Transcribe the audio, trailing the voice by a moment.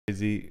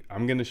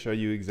I'm going to show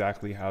you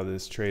exactly how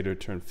this trader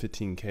turned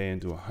 15K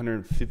into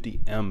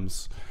 150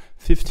 M's,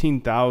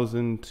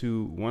 15,000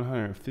 to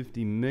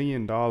 150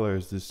 million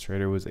dollars. This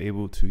trader was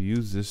able to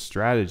use this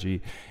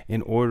strategy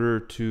in order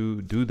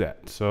to do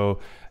that. So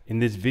in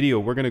this video,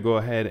 we're going to go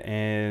ahead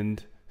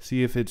and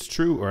see if it's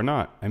true or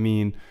not. I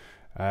mean,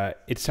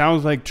 it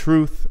sounds like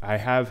truth. I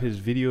have his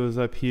videos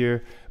up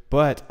here,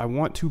 but I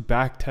want to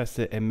back test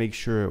it and make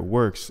sure it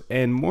works.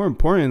 And more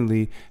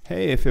importantly,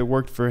 hey, if it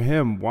worked for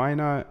him, why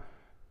not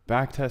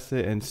back test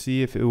it and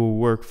see if it will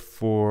work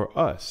for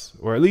us,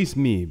 or at least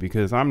me,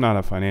 because I'm not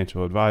a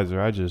financial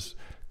advisor. I just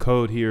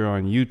code here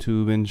on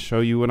YouTube and show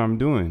you what I'm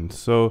doing.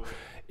 So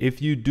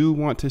if you do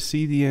want to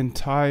see the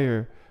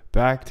entire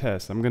back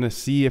test, I'm going to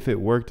see if it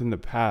worked in the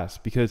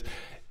past, because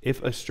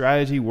if a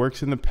strategy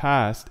works in the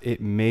past, it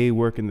may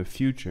work in the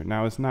future.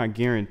 Now, it's not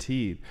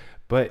guaranteed.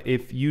 But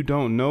if you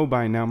don't know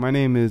by now, my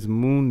name is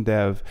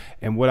MoonDev,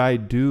 and what I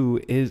do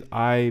is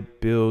I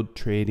build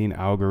trading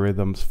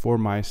algorithms for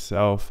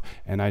myself,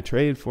 and I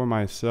trade for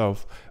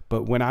myself.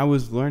 But when I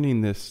was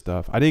learning this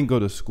stuff, I didn't go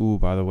to school,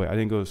 by the way. I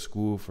didn't go to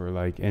school for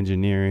like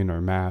engineering or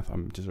math.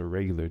 I'm just a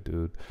regular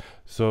dude.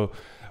 So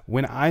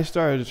when I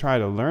started to try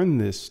to learn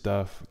this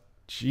stuff,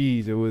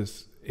 geez, it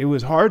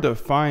was hard to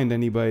find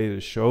anybody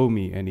to show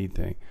me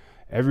anything.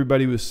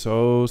 Everybody was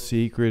so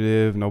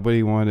secretive.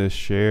 Nobody wanted to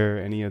share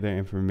any of their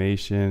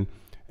information.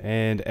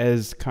 And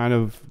as kind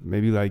of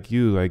maybe like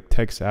you, like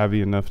tech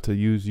savvy enough to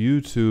use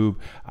YouTube,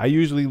 I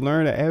usually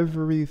learn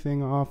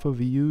everything off of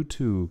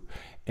YouTube.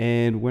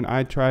 And when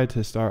I tried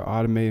to start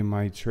automating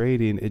my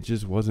trading, it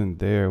just wasn't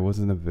there. It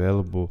wasn't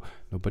available.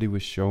 Nobody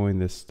was showing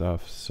this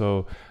stuff.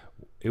 So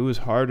it was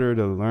harder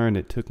to learn.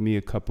 It took me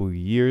a couple of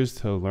years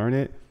to learn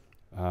it.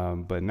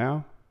 But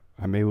now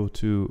I'm able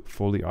to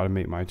fully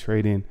automate my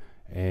trading.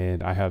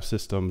 And I have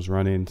systems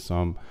running,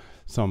 some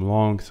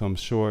long, some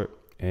short,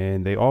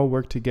 and they all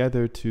work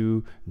together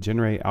to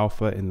generate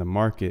alpha in the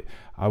market.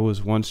 I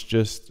was once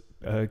just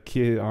a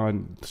kid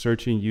on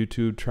searching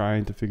YouTube,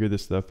 trying to figure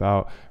this stuff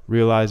out,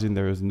 realizing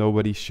there was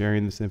nobody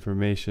sharing this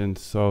information.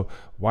 So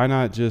why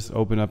not just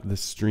open up the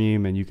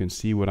stream and you can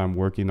see what I'm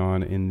working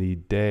on in the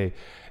day.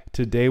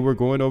 Today, we're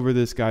going over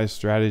this guy's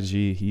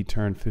strategy. He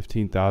turned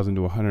 15,000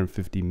 to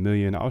 150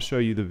 million. I'll show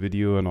you the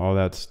video and all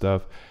that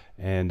stuff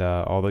and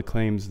all the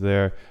claims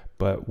there,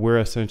 but we're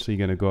essentially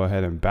going to go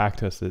ahead and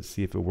backtest it,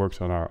 see if it works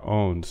on our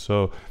own.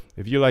 So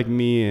if you're like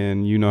me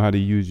and you know how to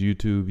use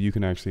YouTube, you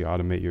can actually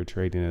automate your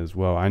trading as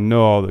well. I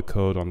know all the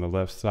code on the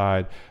left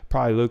side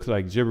probably looks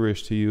like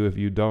gibberish to you if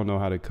you don't know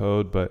how to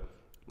code, but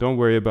don't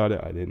worry about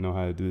it. I didn't know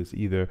how to do this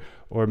either.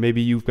 Or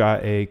maybe you've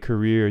got a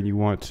career and you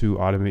want to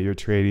automate your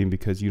trading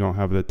because you don't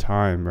have the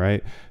time,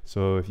 right?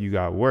 So if you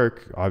got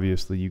work,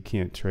 obviously you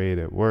can't trade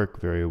at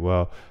work very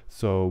well.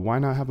 So why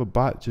not have a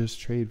bot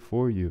just trade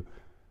for you?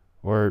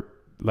 Or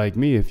like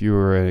me, if you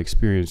were an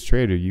experienced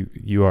trader,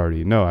 you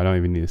already know. I don't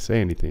even need to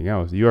say anything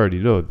else. You already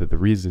know that the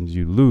reasons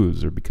you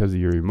lose are because of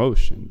your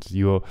emotions.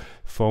 You'll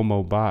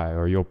FOMO buy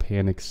or you'll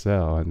panic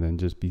sell and then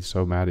just be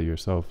so mad at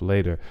yourself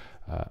later.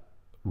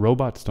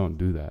 Robots don't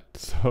do that.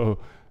 So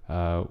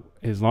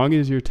as long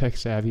as you're tech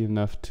savvy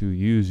enough to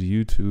use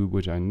YouTube,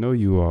 which I know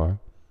you are,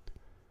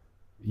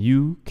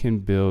 you can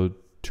build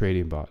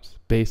trading bots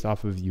based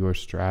off of your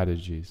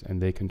strategies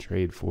and they can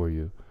trade for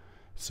you.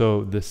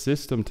 So the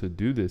system to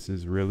do this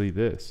is really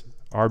this: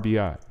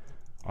 RBI,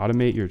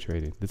 automate your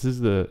trading. This is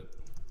the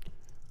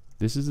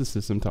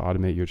system to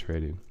automate your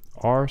trading.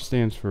 R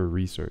stands for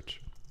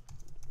research.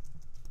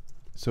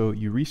 So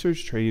you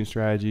research trading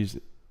strategies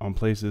on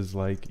places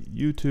like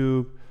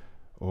YouTube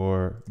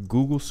or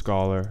Google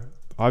Scholar.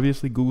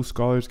 Obviously, Google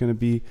Scholar is going to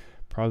be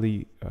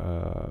probably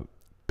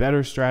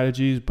better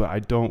strategies, but I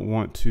don't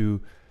want to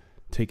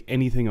take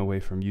anything away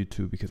from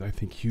YouTube because I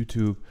think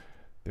YouTube,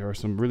 there are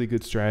some really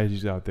good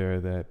strategies out there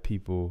that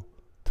people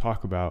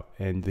talk about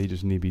and they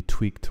just need to be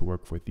tweaked to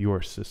work with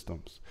your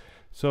systems.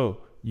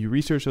 So you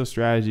research those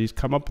strategies,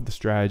 come up with the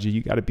strategy.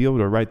 You got to be able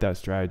to write that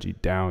strategy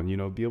down,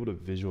 be able to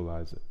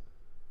visualize it.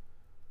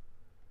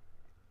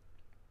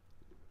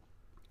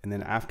 And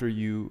then after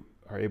you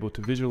are able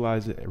to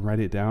visualize it and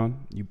write it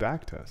down, you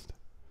backtest.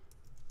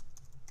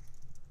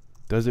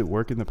 Does it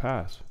work in the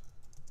past?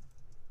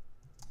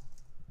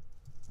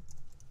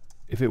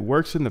 If it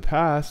works in the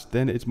past,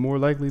 then it's more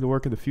likely to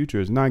work in the future.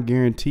 It's not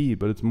guaranteed,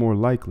 but it's more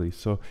likely.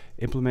 So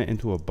implement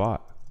into a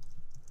bot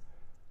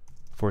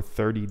for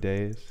 30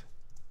 days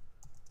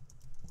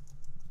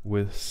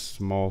with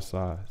small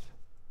size.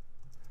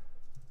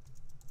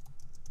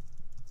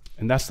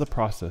 And that's the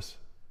process.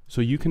 So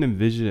you can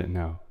envision it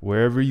now,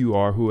 wherever you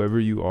are, whoever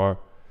you are,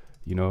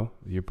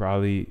 you're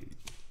probably,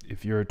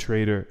 if you're a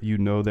trader, you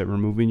know that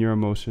removing your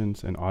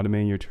emotions and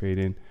automating your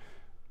trading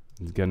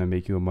is going to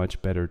make you a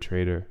much better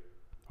trader.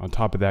 On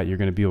top of that, you're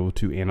going to be able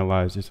to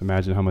analyze. Just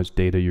imagine how much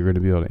data you're going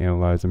to be able to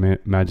analyze.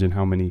 Imagine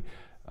how many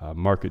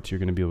markets you're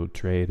going to be able to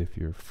trade if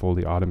you're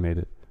fully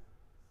automated.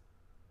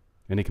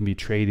 And it can be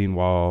trading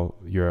while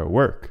you're at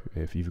work,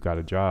 if you've got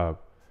a job,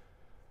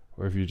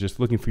 or if you're just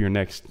looking for your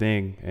next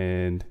thing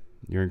and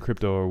you're in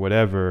crypto or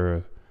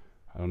whatever.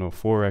 I don't know,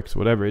 Forex,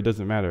 whatever. It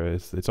doesn't matter.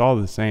 It's all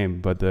the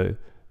same. But the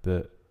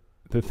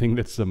thing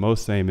that's the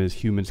most same is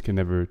humans can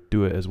never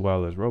do it as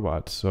well as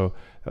robots. So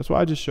that's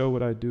why I just show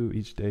what I do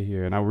each day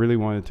here. And I really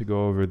wanted to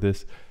go over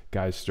this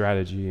guy's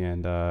strategy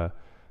and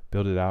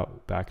build it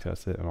out,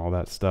 backtest it, and all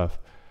that stuff.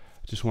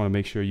 I just want to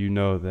make sure you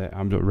know that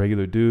I'm a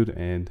regular dude,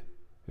 and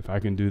if I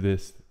can do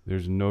this,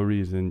 there's no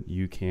reason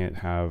you can't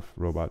have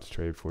robots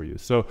trade for you.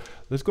 So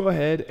let's go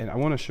ahead, and I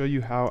want to show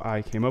you how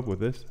I came up with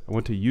this. I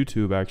went to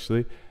YouTube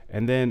actually,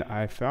 and then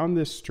I found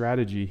this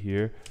strategy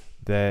here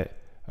that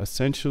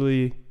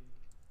essentially,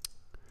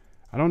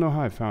 I don't know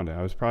how I found it.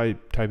 I was probably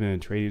typing in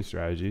trading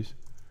strategies.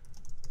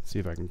 See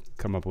if I can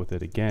come up with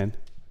it again.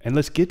 And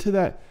let's get to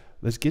that.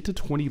 Let's get to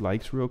 20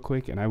 likes real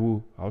quick, and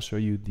I'll show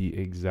you the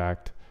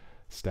exact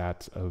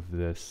stats of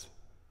this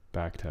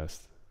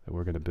backtest that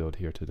we're going to build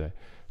here today.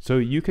 So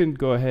you can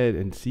go ahead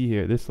and see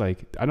here, this,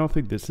 like, I don't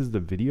think this is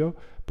the video,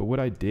 but what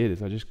I did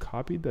is I just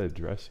copied the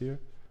address here,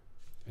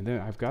 and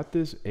then I've got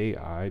this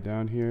AI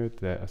down here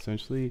that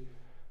essentially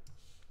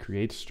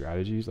creates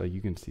strategies. Like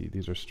you can see,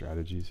 these are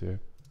strategies here.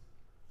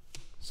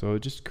 So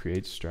it just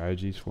creates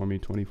strategies for me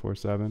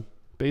 24/7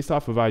 based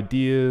off of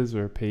ideas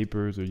or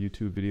papers or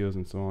YouTube videos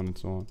and so on and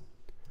so on.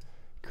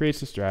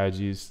 Creates the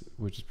strategies,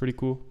 which is pretty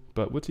cool.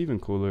 But what's even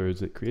cooler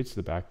is it creates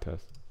the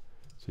backtest.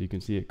 So you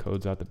can see it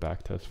codes out the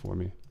backtest for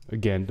me.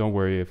 Again, don't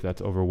worry if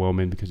that's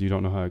overwhelming because you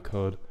don't know how to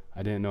code.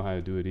 I didn't know how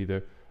to do it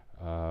either.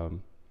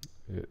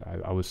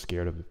 I was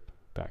scared of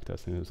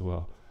backtesting as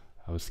well.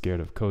 I was scared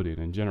of coding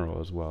in general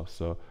as well.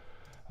 So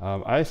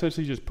I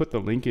essentially just put the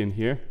link in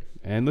here,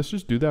 and let's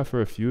just do that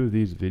for a few of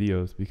these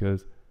videos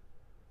because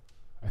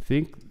I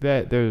think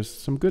that there's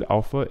some good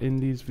alpha in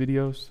these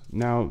videos.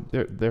 Now,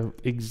 their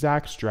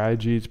exact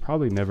strategy is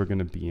probably never going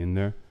to be in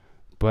there,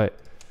 but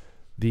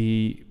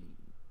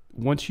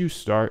once you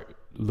start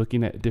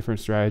looking at different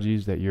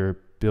strategies that you're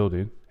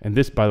building, and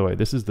this, by the way,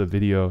 this is the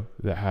video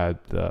that had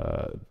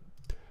the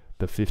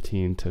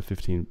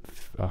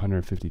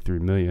 153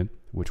 million,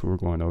 which we're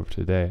going over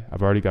today.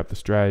 I've already got the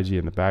strategy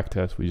and the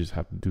backtest. We just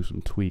have to do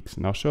some tweaks,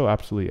 and I'll show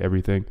absolutely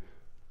everything.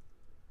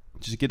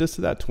 Just get us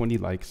to that 20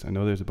 likes. I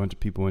know there's a bunch of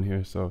people in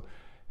here, so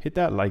hit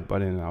that like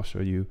button and I'll show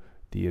you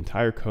the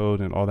entire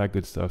code and all that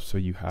good stuff so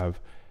you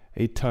have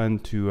a ton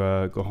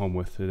to go home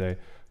with today.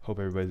 Hope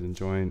everybody's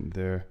enjoying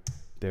their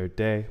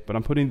day. But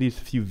I'm putting these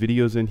few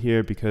videos in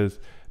here because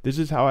this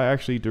is how I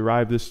actually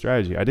derived this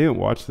strategy. I didn't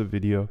watch the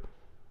video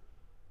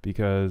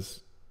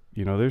because,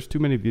 you know, there's too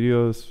many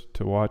videos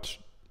to watch,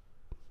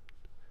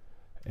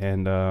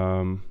 and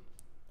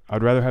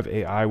I'd rather have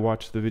AI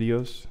watch the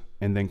videos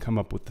and then come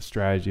up with the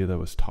strategy that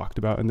was talked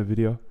about in the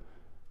video.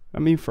 I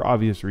mean, for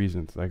obvious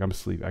reasons, like I'm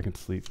asleep, I can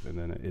sleep, and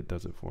then it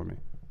does it for me.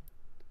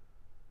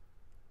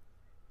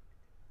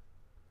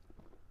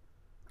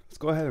 Let's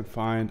go ahead and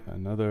find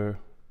another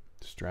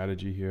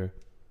strategy here,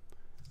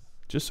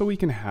 just so we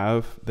can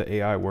have the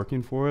AI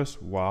working for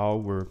us while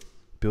we're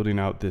building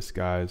out this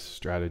guy's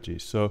strategy.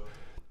 So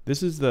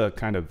this is the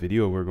kind of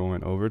video we're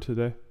going over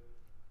today.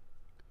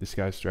 This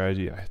guy's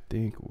strategy, I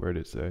think, where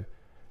did it say?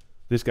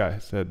 This guy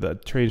said the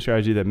trading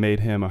strategy that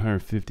made him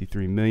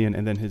 153 million,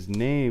 and then his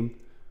name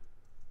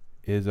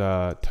is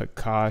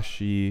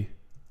Takeshi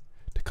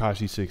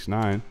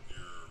 69.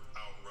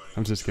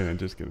 I'm just kidding.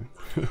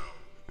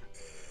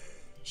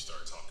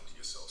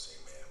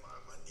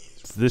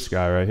 It's this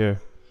guy right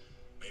here.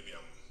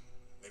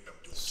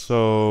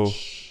 So,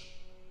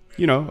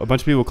 you know, a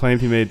bunch of people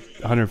claimed he made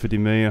 150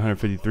 million,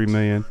 153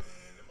 million.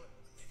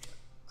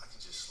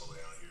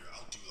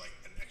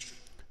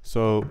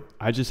 So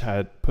I just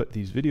had put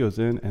these videos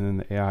in, and then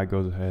the AI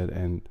goes ahead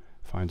and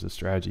finds a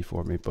strategy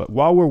for me. But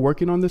while we're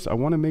working on this, I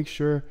want to make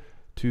sure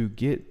to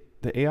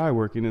get the AI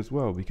working as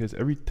well, because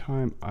every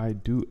time I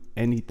do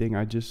anything,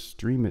 I just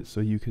stream it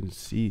so you can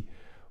see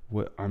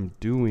what I'm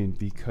doing,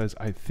 because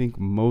I think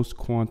most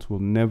quants will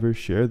never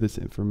share this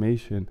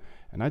information,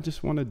 and I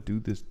just want to do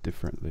this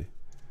differently.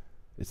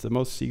 It's the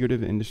most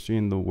secretive industry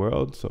in the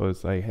world, so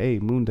it's like, hey,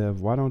 MoonDev,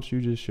 why don't you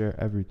just share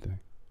everything?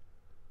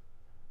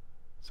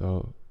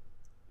 So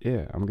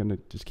yeah, I'm gonna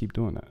just keep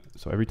doing that.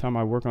 So every time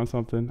I work on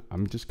something,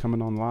 I'm just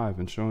coming on live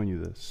and showing you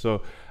this.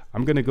 So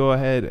I'm gonna go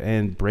ahead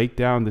and break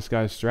down this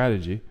guy's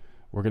strategy.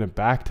 We're gonna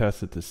back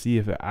test it to see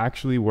if it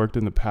actually worked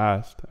in the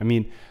past. I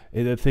mean,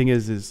 the thing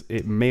is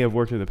it may have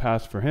worked in the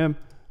past for him.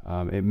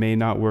 It may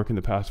not work in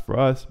the past for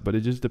us, but it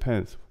just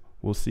depends.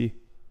 We'll see.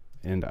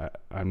 And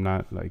I'm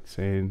not like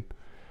saying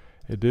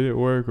it didn't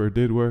work or it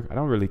did work. I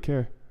don't really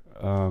care.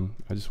 I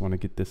just want to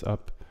get this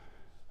up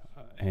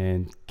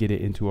and get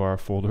it into our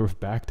folder of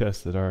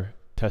backtests that are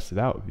tested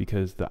out,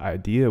 because the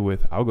idea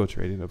with algo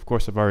trading, of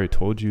course, I've already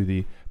told you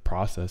the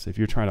process. If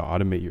you're trying to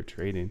automate your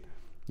trading,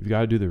 you've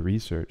got to do the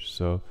research.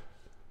 So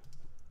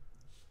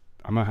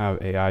I'm gonna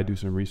have AI do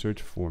some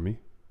research for me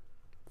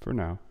for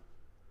now.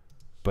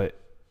 But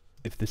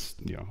if this,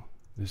 you know,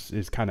 this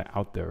is kind of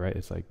out there, right?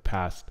 It's like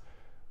past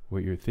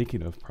what you're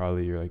thinking of.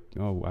 Probably you're like,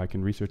 oh, I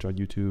can research on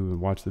YouTube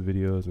and watch the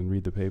videos and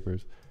read the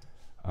papers.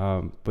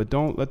 But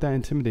don't let that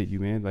intimidate you,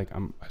 man. Like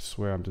I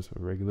swear I'm just a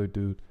regular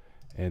dude,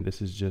 and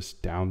this is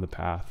just down the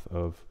path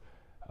of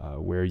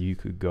where you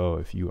could go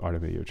if you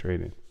automate your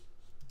trading.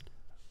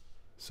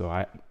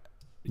 So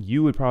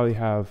you would probably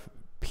have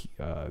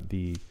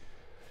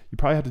you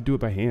probably have to do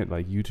it by hand,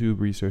 like YouTube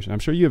research. And I'm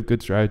sure you have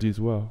good strategy as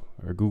well,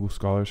 or Google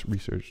Scholar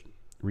research,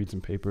 read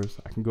some papers.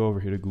 I can go over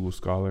here to Google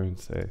Scholar and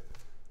say,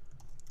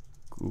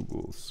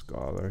 Google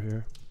Scholar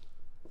here.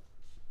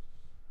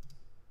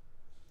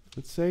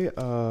 Let's say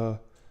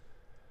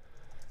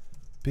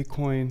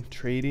Bitcoin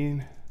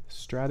trading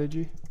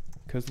strategy,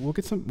 because we'll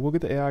get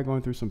the AI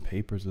going through some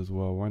papers as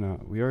well. Why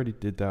not? We already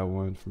did that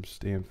one from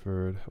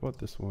Stanford. How about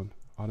this one?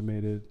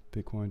 Automated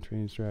Bitcoin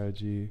trading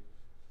strategy.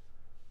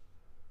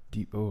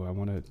 I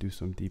want to do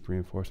some deep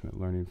reinforcement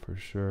learning for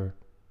sure.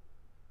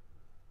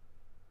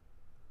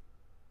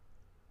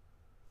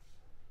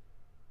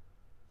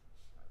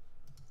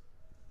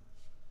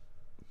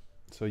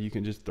 So you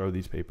can just throw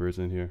these papers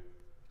in here.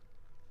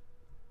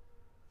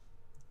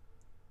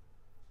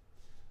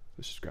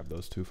 Let's just grab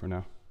those two for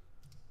now.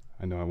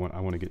 I know I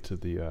want to get to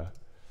the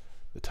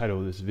title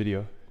of this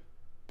video,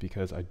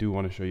 because I do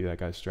want to show you that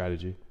guy's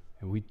strategy,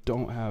 and we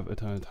don't have a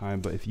ton of time,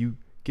 but if you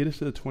get us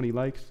to the 20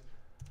 likes,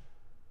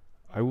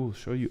 I will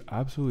show you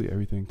absolutely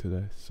everything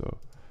today. So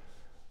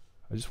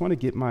I just want to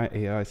get my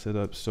AI set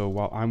up so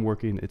while I'm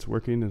working, it's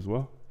working as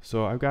well.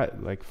 So I've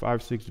got like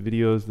 5-6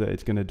 videos that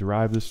it's going to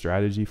derive the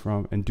strategy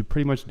from and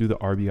pretty much do the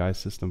RBI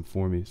system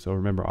for me. So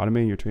remember,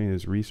 automating your trading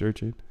is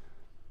researching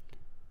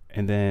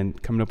and then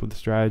coming up with the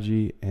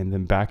strategy and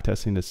then back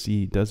testing to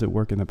see, does it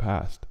work in the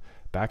past?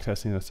 Back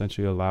testing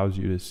essentially allows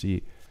you to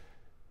see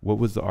what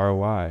was the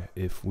ROI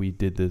if we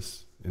did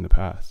this in the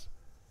past.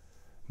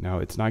 Now,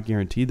 it's not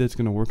guaranteed that it's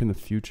going to work in the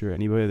future.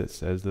 Anybody that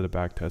says that a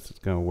back test is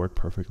going to work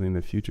perfectly in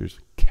the future is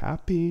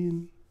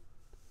capping.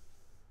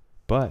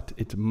 But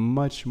it's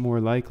much more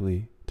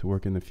likely to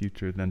work in the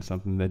future than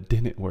something that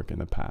didn't work in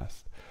the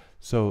past.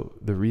 So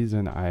the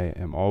reason I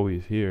am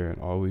always here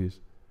and always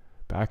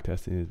back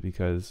testing is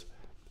because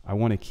I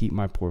want to keep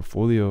my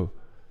portfolio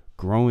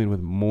growing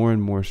with more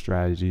and more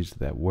strategies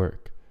that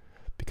work.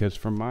 Because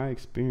from my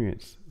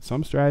experience,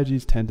 some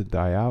strategies tend to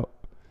die out.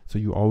 So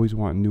you always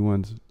want new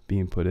ones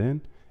being put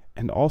in.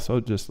 And also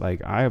just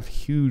like, I have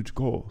huge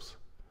goals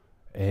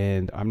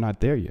and I'm not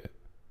there yet.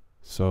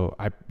 So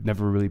I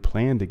never really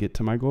planned to get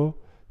to my goal.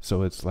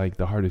 So it's like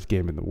the hardest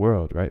game in the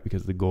world, right?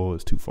 Because the goal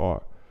is too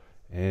far.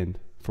 And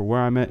for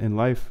where I'm at in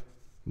life,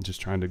 I'm just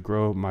trying to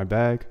grow my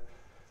bag,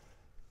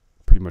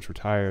 pretty much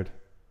retired.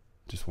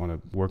 Just want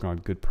to work on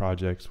good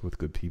projects with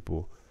good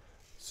people.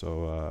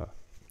 So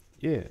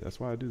yeah, that's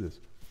why I do this.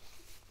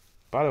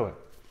 By the way,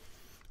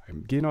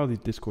 I'm getting all these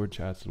Discord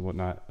chats and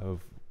whatnot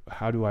of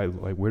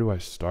where do I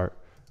start?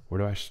 Where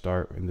do I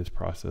start in this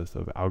process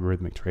of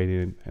algorithmic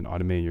trading and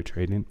automating your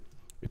trading?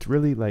 It's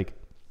really like,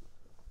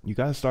 you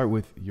got to start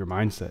with your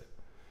mindset.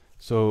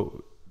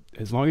 So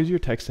as long as you're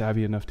tech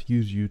savvy enough to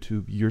use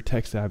YouTube, you're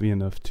tech savvy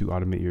enough to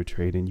automate your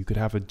trading. You could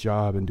have a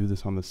job and do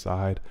this on the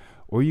side,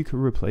 or you could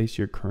replace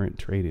your current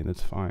trading.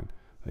 That's fine.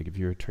 Like if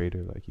you're a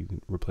trader, like you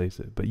can replace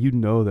it, but you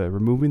know that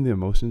removing the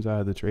emotions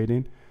out of the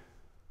trading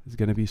is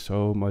going to be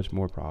so much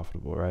more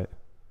profitable, right?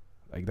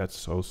 Like that's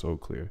so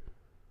clear.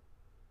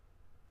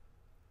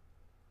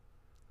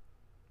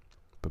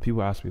 But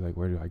people ask me like,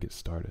 where do I get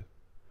started?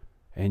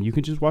 And you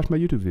can just watch my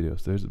YouTube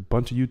videos. There's a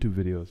bunch of YouTube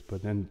videos,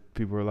 but then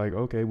people are like,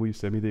 okay, will you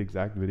send me the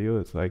exact video?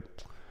 It's like,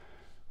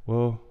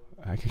 well,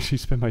 I can actually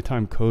spend my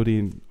time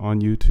coding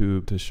on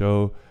YouTube to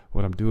show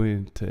what I'm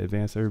doing to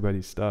advance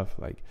everybody's stuff.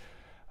 Like,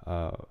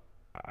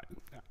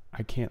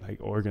 I can't like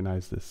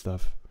organize this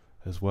stuff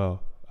as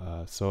well.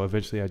 So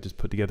eventually I just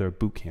put together a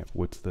boot camp,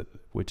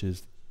 which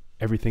is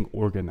everything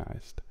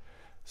organized.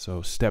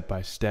 So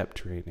step-by-step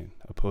training,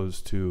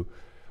 opposed to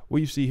what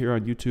you see here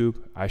on YouTube.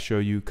 I show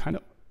you kind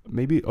of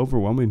maybe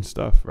overwhelming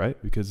stuff,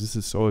 right? Because this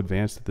is so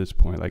advanced at this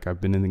point. Like I've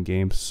been in the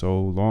game so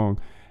long,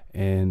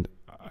 and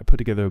I put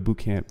together a boot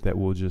camp that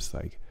will just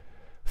like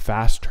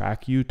fast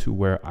track you to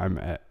where I'm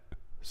at.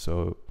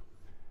 So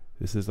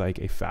this is like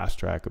a fast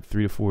track of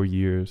 3 to 4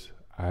 years.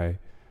 I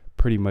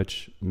pretty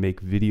much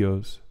make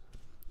videos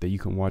that you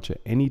can watch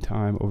at any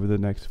time over the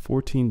next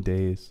 14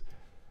 days.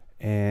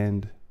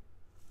 And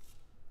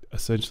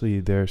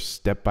essentially they're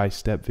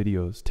step-by-step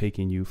videos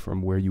taking you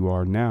from where you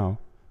are now,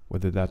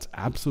 whether that's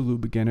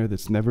absolute beginner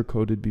that's never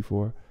coded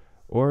before,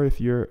 or if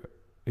you're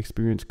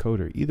experienced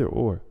coder, either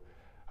or.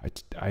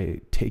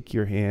 I take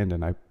your hand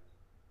and I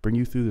bring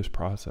you through this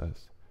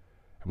process,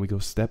 and we go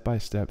step by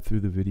step through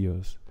the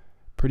videos,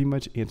 pretty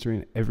much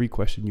answering every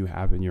question you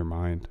have in your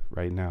mind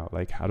right now.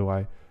 Like, how do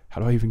I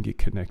even get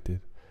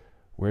connected?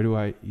 Where do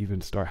I even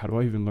start? How do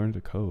I even learn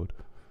to code?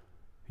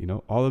 You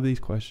know, all of these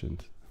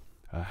questions.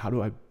 How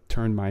do I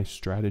turn my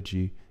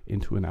strategy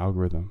into an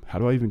algorithm? How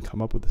do I even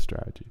come up with a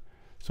strategy?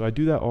 So I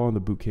do that all in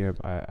the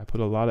bootcamp. I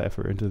put a lot of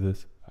effort into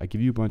this. I give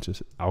you a bunch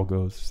of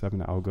algos, 7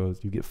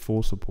 algos. You get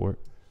full support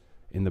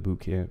in the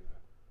bootcamp,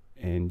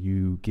 and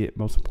you get,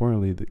 most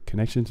importantly, the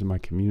connections in my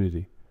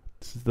community.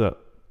 This is the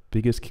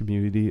biggest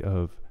community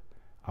of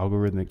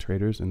algorithmic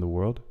traders in the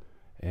world,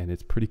 and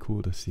it's pretty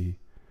cool to see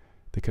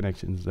the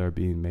connections that are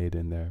being made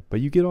in there.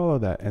 But you get all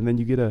of that, and then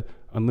you get a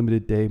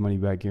unlimited day money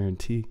back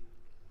guarantee.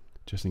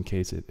 just in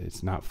case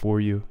it's not for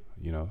you.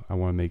 You know, I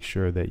want to make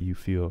sure that you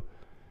feel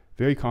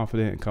very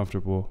confident and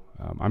comfortable.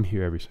 I'm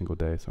here every single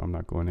day, so I'm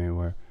not going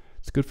anywhere.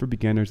 It's good for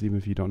beginners, even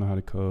if you don't know how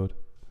to code,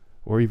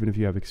 or even if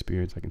you have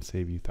experience. I can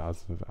save you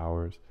thousands of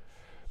hours.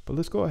 But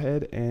let's go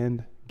ahead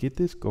and get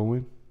this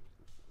going.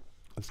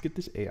 Let's get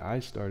this AI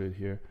started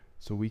here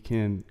so we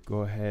can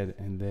go ahead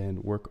and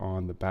then work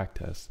on the back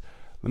test.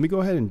 Let me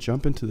go ahead and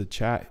jump into the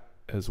chat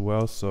as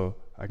well so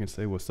I can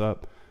say what's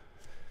up.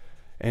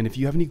 And if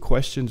you have any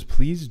questions,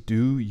 please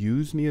do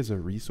use me as a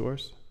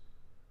resource.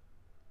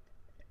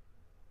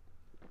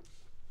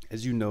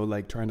 As you know,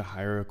 like trying to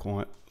hire a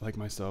quant like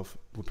myself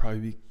would probably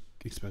be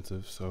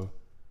expensive. So,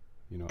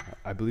 you know,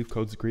 I believe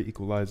code's a great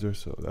equalizer.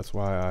 So that's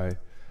why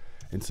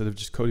instead of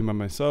just coding by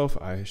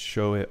myself, I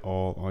show it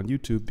all on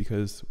YouTube,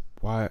 because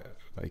why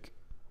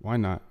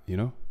not, you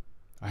know?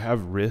 I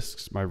have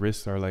risks. My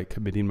risks are like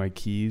committing my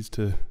keys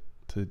to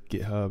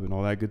GitHub and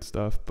all that good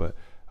stuff. But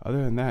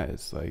other than that,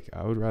 it's like,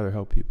 I would rather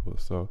help people.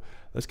 So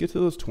let's get to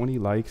those 20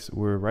 likes.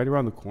 We're right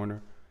around the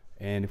corner.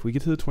 And if we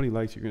get to the 20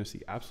 likes, you're going to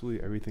see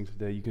absolutely everything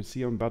today. You can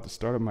see I'm about to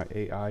start up my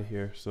AI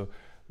here. So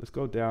let's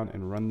go down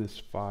and run this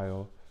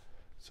file.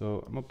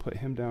 So I'm going to put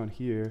him down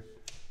here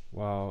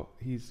while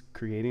he's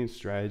creating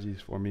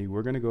strategies for me.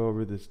 We're going to go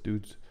over this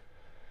dude's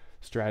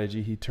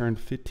strategy. He turned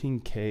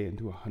 15K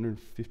into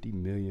 150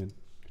 million,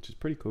 which is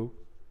pretty cool.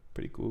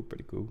 Pretty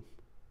cool.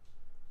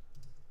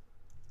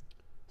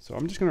 So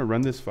I'm just going to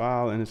run this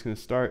file, and it's going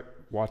to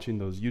start watching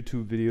those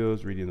YouTube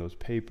videos, reading those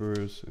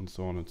papers, and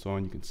so on and so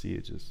on. You can see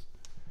it just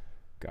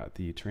got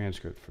the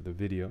transcript for the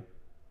video.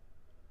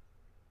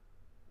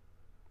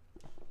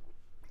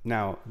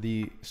 Now,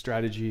 the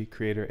strategy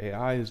creator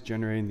AI is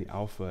generating the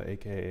alpha,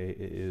 aka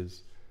it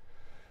is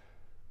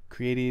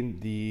creating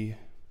the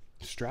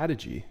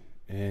strategy,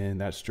 and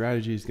that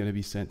strategy is going to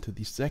be sent to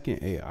the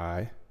second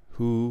AI,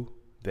 who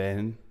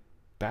then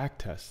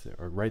backtests it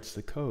or writes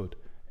the code,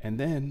 and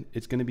then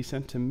it's going to be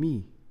sent to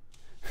me.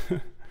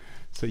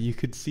 So you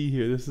could see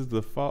here, this is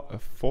the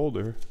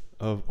folder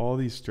of all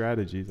these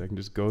strategies. I can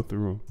just go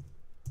through them,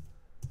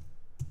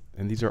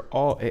 and these are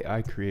all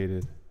AI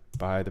created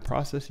by the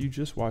process you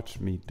just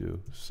watched me do.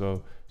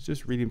 So it's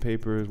just reading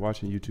papers,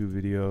 watching YouTube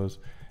videos,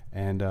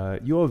 and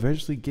you'll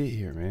eventually get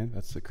here, man.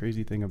 That's the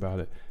crazy thing about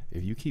it.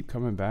 If you keep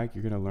coming back,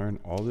 you're gonna learn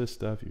all this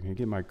stuff. You're gonna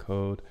get my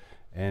code,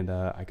 and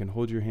I can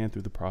hold your hand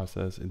through the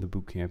process in the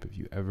boot camp. If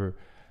you ever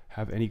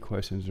have any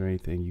questions or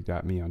anything, you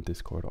got me on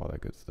Discord, all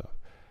that good stuff.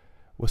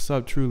 What's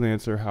up, True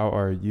Lancer? How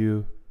are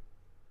you?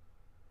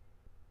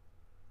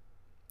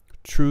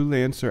 True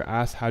Lancer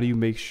asks, how do you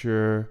make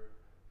sure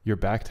your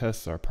back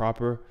tests are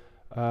proper?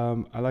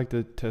 I like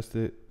to test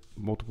it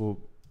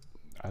multiple.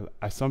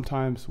 I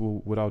sometimes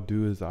what I'll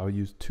do is I'll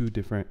use 2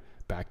 different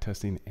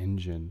backtesting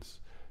engines.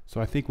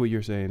 So I think what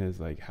you're saying is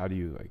like, how do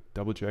you like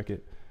double check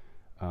it?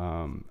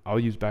 I'll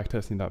use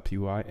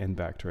backtesting.py and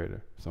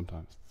backtrader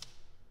sometimes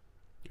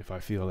if I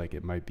feel like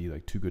it might be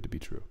like too good to be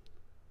true.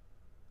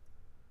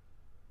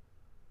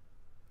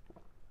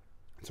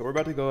 So we're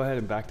about to go ahead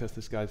and backtest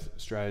this guy's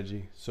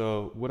strategy.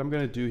 So what I'm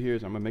going to do here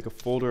is I'm going to make a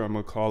folder. I'm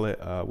going to call it,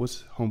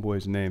 what's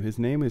homeboy's name? His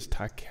name is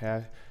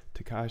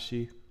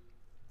Takeshi.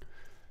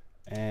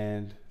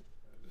 And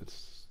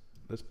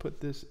let's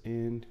put this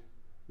in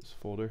this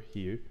folder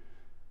here.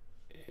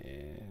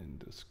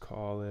 And let's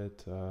call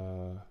it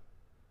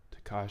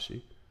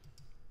Takeshi.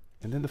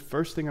 And then the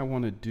first thing I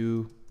want to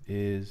do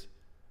is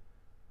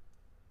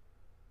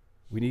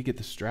we need to get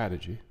the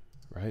strategy,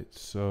 right?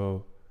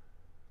 So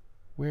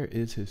where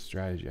is his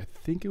strategy? I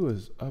think it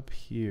was up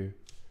here.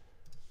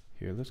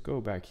 Here, let's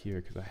go back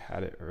here because I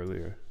had it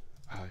earlier.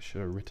 I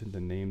should have written the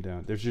name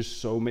down. There's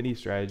just so many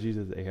strategies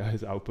as AI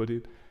is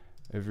outputting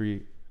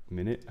every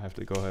minute. I have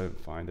to go ahead and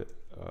find it.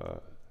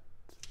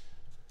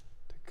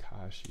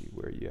 Takeshi,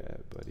 where you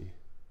at, buddy?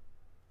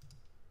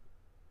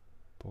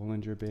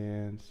 Bollinger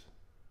Bands,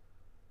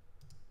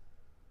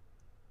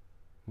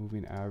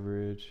 moving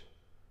average,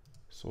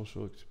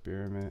 social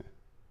experiment.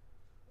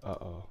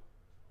 Uh-oh,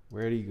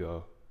 where'd he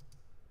go?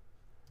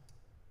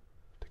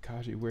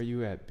 Takeshi, where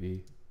you at,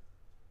 B?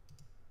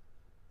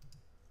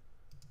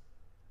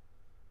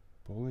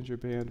 Bollinger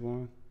Band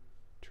one,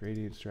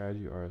 trading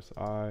strategy,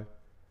 RSI.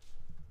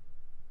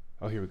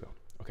 Oh, here we go.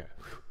 Okay,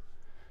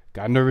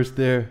 got nervous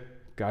there.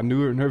 Got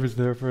nervous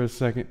there for a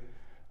second.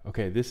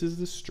 Okay, this is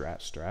the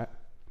strat.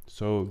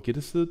 So get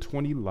us to the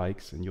 20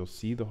 likes and you'll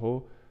see the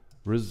whole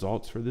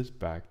results for this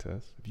back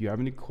test. If you have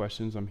any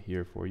questions, I'm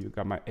here for you.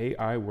 Got my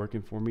AI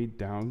working for me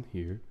down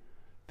here.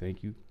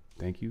 Thank you.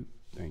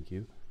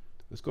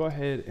 Let's go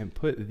ahead and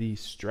put the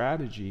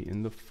strategy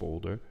in the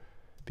folder,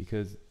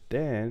 because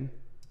then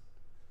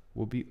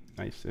we'll be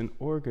nice and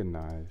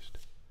organized.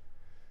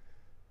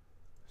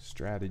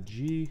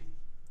 Strategy.md.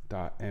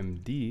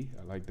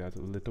 I like that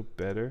a little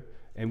better.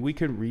 And we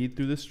can read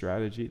through the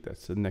strategy.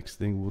 That's the next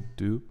thing we'll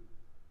do.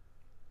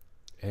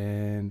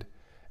 And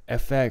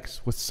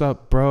FX, what's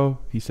up, bro?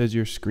 He says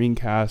your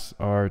screencasts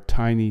are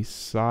tiny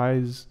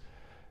size.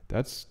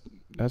 That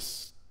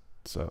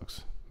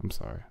sucks. I'm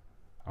sorry.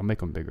 I'll make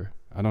them bigger.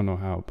 I don't know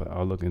how, but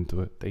I'll look into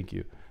it. Thank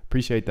you.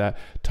 Appreciate that.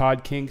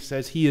 Todd King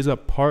says he's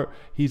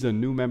a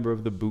new member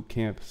of the boot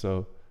camp.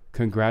 So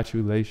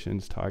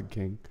congratulations, Todd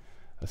King.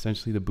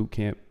 Essentially, the boot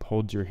camp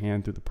holds your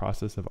hand through the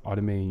process of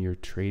automating your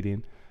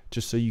trading,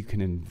 just so you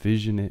can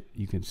envision it.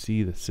 You can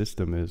see the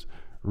system is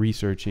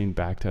researching,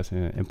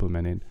 backtesting, and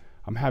implementing.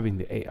 I'm having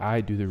the AI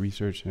do the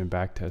research and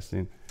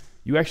backtesting.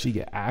 You actually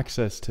get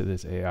access to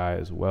this AI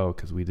as well,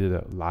 because we did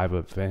a live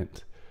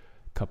event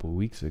a couple of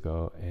weeks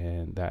ago,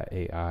 and that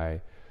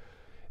AI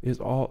is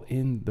all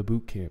in the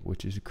boot camp,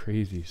 which is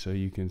crazy. So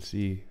you can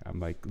see I'm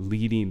like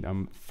leading,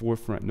 I'm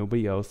forefront.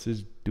 Nobody else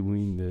is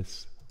doing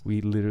this. We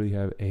literally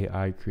have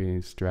AI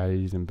creating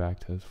strategies and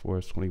backtest for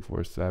us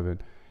 24/7,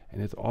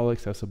 and it's all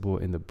accessible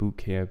in the boot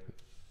camp.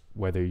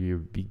 Whether you're a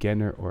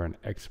beginner or an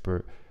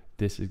expert,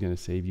 this is going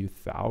to save you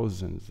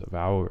thousands of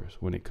hours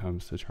when it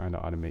comes to trying to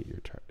automate your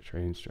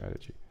trading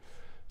strategy.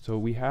 So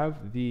we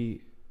have the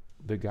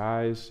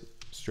guy's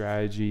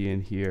strategy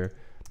in here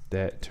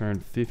that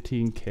turned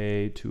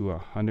 15K to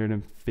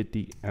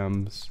 150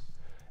 M's,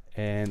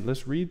 and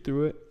let's read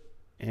through it,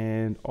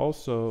 and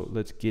also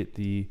let's get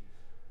the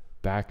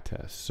back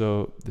test.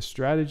 So the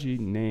strategy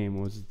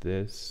name was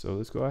this. So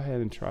let's go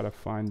ahead and try to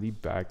find the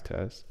back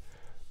test.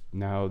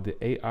 Now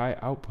the AI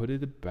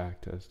outputted the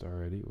back test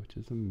already, which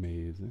is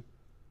amazing.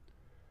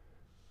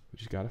 We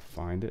just got to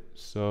find it.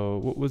 So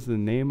what was the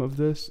name of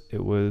this?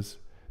 It was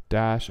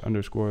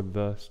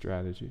 _the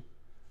strategy.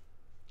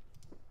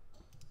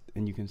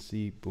 And you can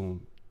see,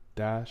 boom,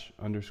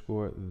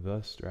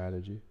 _the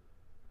strategy.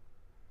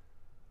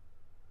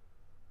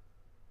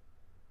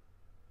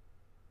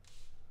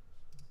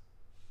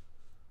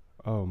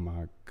 Oh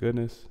my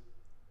goodness.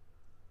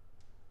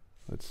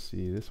 Let's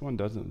see. This one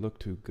doesn't look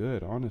too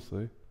good,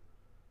 honestly.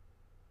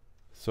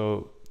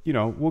 So, you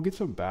know, we'll get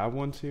some bad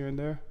ones here and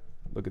there.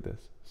 Look at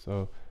this.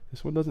 So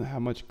this one doesn't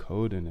have much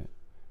code in it.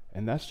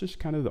 And that's just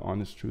kind of the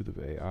honest truth of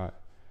AI.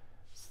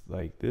 It's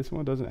like this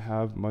one doesn't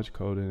have much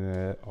code in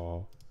it at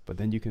all. But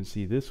then you can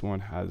see this one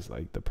has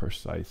like the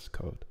precise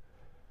code.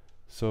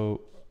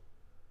 So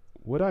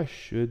what I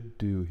should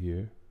do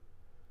here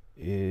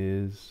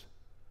is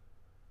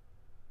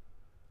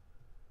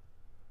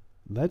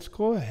let's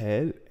go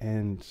ahead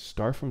and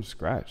start from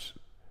scratch,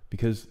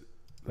 because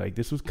like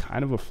this was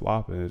kind of a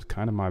flop and it's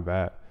kind of my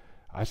bad.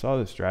 I saw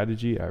the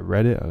strategy, I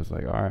read it, I was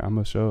like, all right, I'm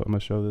gonna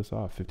show this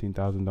off,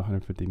 15,000 to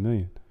 150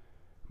 million.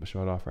 I'm gonna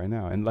show it off right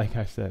now. And like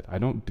I said, I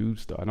don't do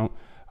stuff.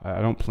 I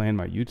don't plan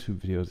my YouTube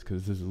videos,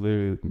 because this is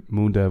literally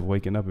Moon Dev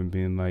waking up and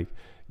being like,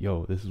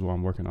 yo, this is what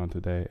I'm working on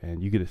today,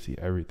 and you get to see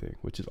everything,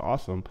 which is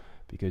awesome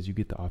because you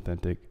get the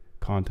authentic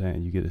content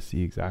and you get to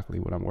see exactly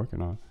what I'm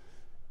working on.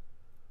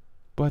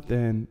 But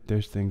then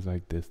there's things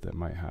like this that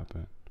might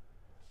happen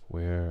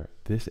where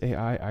this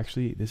AI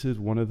actually, this is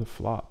one of the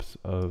flops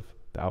of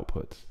the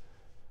outputs.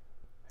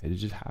 It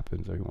just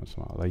happens every once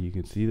in a while. Like you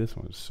can see, this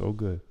one is so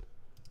good.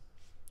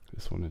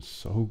 This one is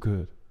so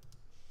good.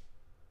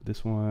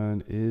 This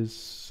one is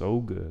so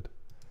good.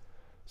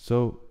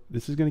 So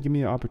this is going to give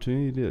me an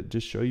opportunity to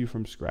just show you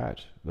from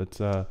scratch.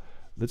 Let's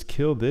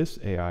kill this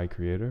AI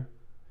creator,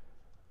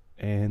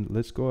 and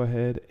let's go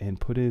ahead and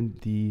put in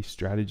the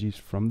strategies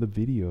from the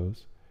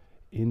videos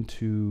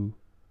into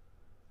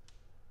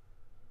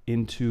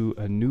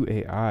a new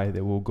AI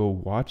that will go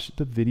watch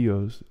the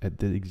videos at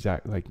the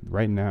exact, like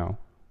right now,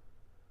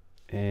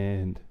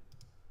 and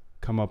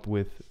come up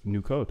with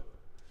new code.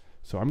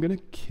 So I'm going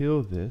to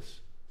kill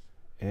this,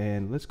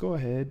 and let's go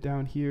ahead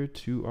down here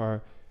to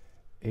our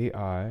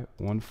AI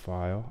one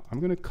file. I'm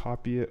going to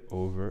copy it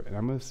over, and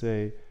I'm going to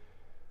say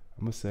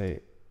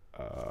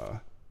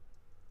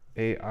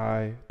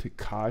AI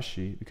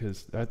Takeshi,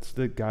 because that's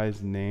the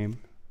guy's name.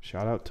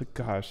 Shout out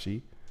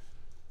Takeshi.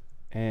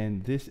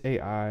 And this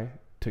AI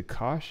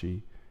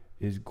Takeshi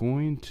is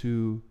going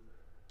to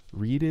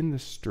read in the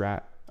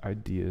strat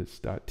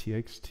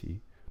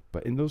ideas.txt,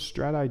 but in those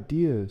strat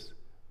ideas,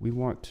 we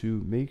want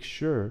to make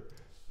sure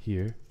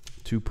here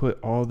to put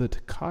all the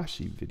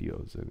Takeshi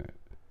videos in it.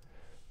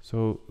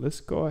 So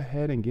let's go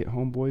ahead and get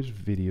Homeboy's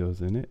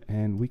videos in it,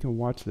 and we can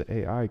watch the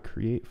AI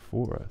create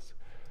for us.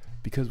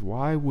 Because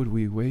why would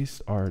we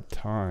waste our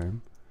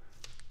time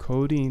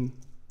coding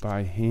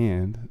by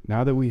hand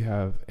now that we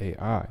have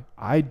AI?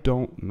 I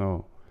don't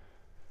know,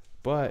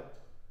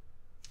 but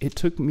it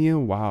took me a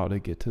while to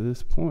get to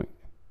this point,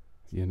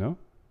 you know?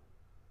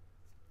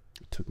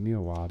 It took me a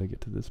while to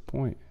get to this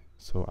point.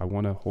 So I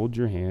want to hold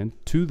your hand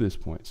to this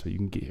point so you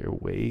can get here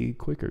way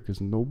quicker,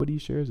 because nobody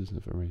shares this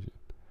information.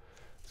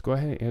 Let's go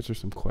ahead and answer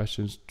some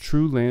questions.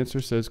 True Lancer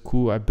says,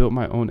 cool, I built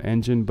my own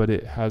engine, but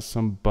it has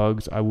some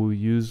bugs. I will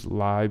use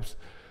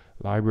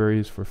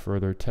libraries for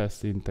further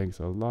testing. Thanks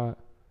a lot.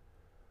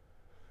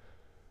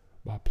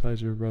 My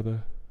pleasure,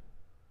 brother.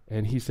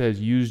 And he says,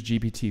 use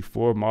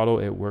GPT-4 model.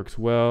 It works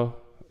well.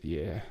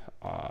 Yeah,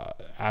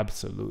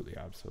 absolutely.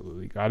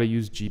 Got to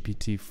use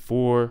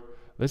GPT-4.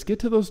 Let's get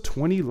to those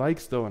 20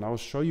 likes, though, and I'll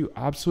show you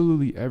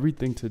absolutely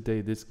everything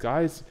today. This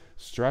guy's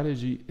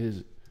strategy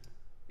is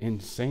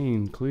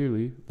insane,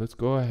 clearly. Let's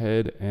go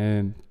ahead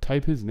and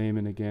type his name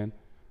in again.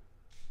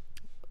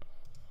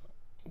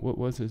 What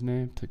was his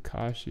name?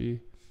 Takeshi.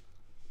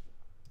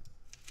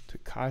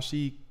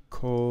 Takeshi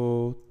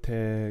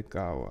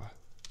Kotegawa.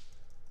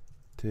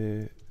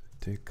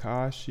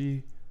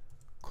 Takeshi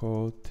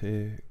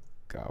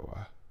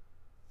Kotegawa.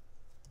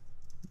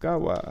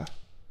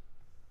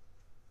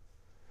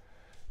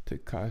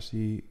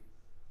 Takeshi.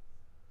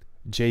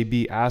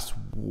 JB asked,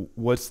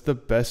 what's the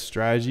best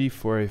strategy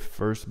for a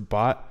first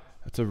bot?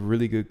 That's a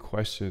really good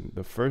question.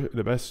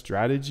 The best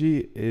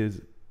strategy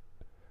is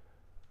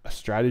a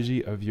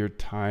strategy of your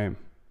time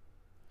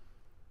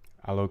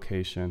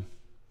allocation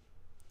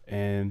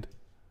and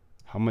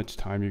how much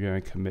time you're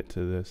going to commit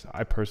to this.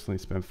 I personally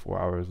spend 4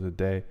 hours a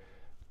day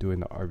doing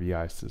the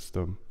RBI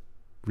system,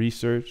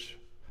 research,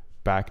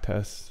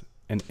 backtest,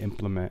 and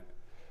implement.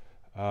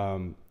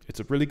 It's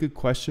a really good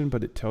question,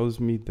 but it tells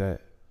me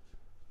that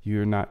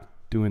you're not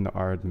doing the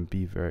R and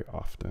B very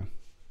often,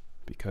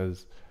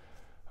 because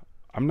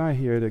I'm not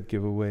here to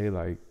give away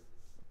like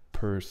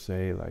per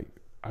se, like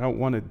I don't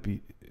want to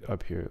be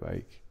up here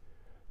like,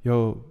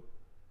 yo,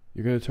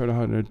 you're gonna turn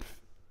 $100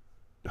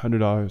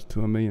 to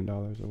 $1 million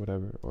or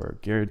whatever, or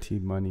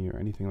guaranteed money or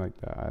anything like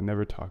that. I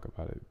never talk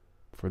about it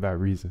for that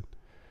reason.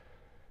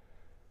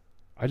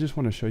 I just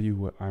want to show you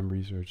what I'm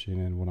researching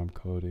and what I'm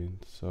coding.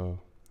 So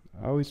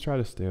I always try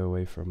to stay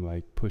away from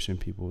like pushing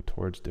people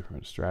towards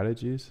different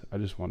strategies. I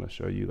just want to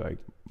show you like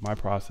my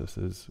process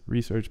is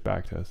research,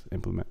 backtest,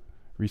 implement,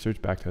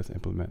 research, backtest,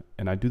 implement.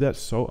 And I do that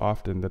so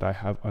often that I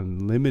have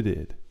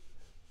unlimited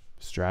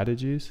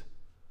strategies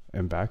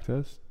and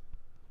backtests.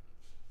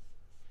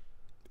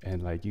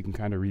 And like you can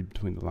kind of read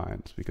between the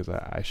lines because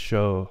I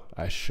show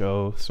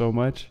so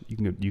much you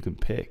can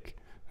pick.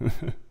 You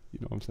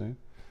know what I'm saying?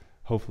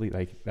 Hopefully,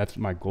 like that's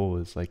my goal,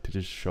 is like to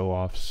just show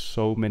off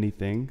so many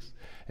things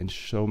and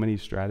so many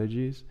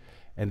strategies,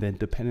 and then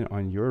dependent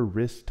on your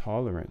risk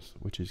tolerance,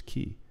 which is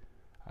key.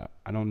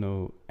 I don't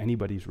know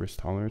anybody's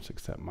risk tolerance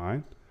except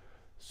mine.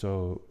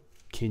 So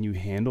can you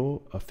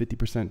handle a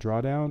 50%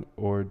 drawdown,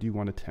 or do you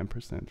want a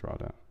 10%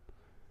 drawdown?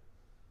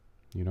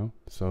 You know,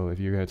 so if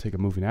you're going to take a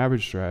moving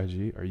average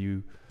strategy,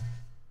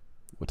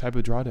 what type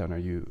of drawdown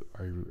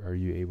are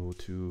you able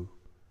to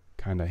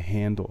kind of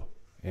handle?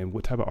 And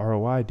what type of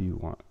ROI do you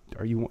want?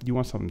 Do you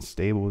want something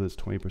stable that's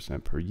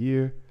 20% per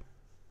year?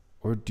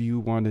 Or do you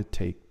want to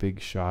take big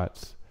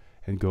shots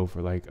and go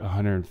for like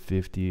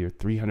 150 or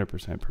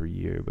 300% per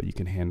year, but you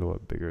can handle a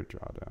bigger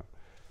drawdown?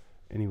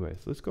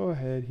 Anyways, let's go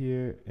ahead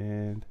here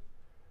and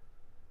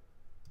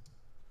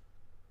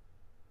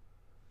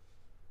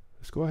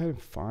let's go ahead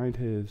and find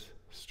his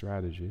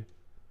strategy.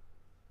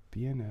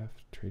 BNF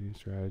trading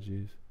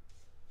strategies.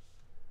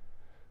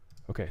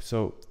 Okay,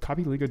 so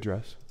copy link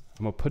address.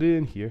 I'm gonna put it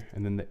in here,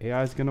 and then the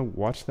AI is gonna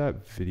watch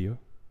that video,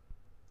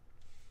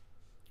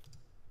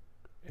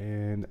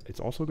 and it's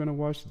also gonna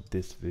watch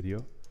this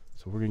video.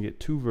 So we're gonna get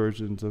 2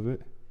 versions of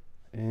it,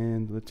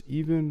 and let's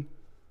even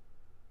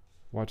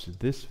watch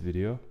this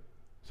video,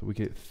 so we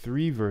get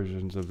 3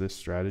 versions of this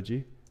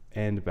strategy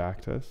and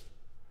backtest.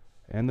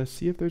 And let's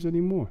see if there's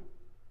any more.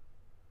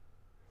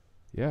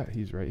 Yeah,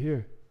 he's right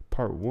here,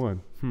 part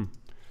 1.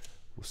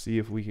 We'll see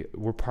if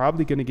we're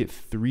probably going to get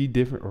 3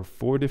 different or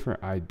 4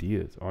 different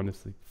ideas,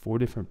 honestly, 4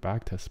 different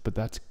backtests, but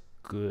that's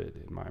good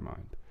in my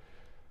mind,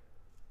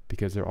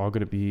 because they're all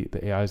going to be,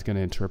 the AI is going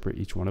to interpret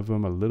each one of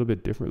them a little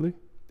bit differently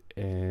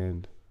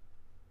and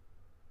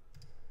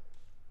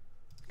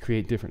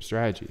create different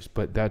strategies.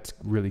 But that's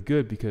really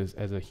good, because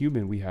as a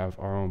human, we have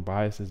our own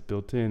biases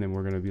built in, and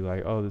we're going to be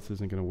like, oh, this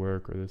isn't going to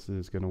work, or this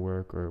is going to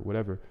work, or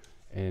whatever.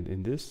 And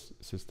in this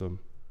system,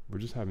 we're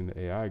just having the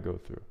AI go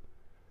through.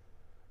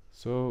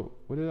 So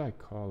what did I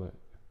call it?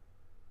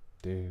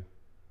 Damn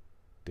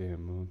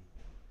moon.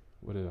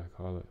 What did I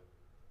call it?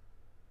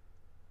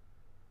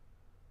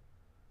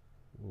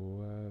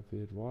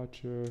 Avid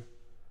watcher.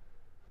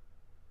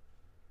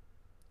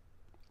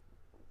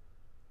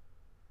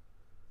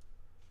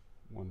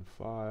 One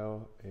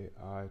file,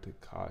 AI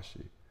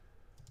Takeshi.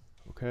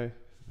 Okay,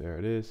 there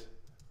it is.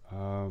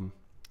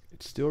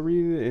 It's still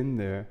reading it in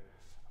there.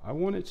 I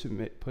wanted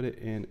to put it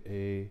in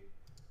a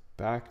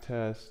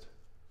backtest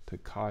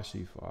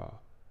Takeshi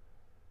file.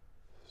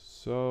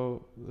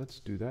 So let's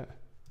do that.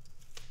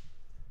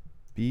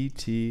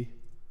 BT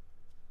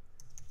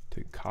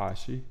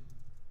Takeshi.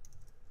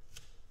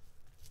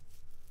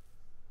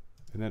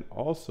 And then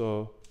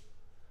also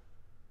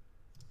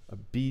a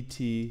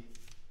BT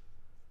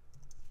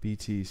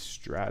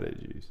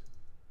strategies.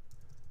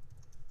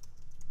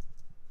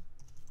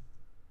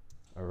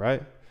 All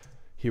right,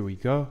 here we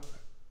go.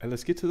 And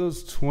let's get to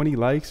those 20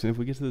 likes. And if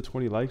we get to the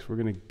 20 likes, we're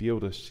going to be able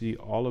to see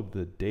all of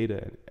the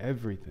data and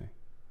everything.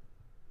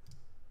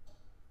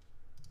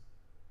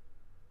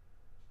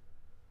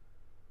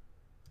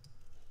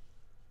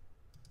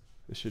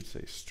 This should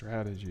say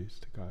strategies,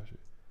 Takeshi.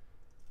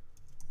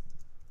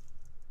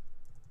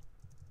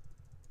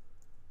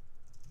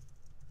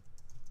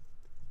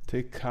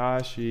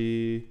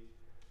 Takeshi.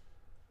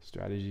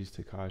 Strategies,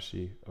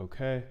 Takeshi.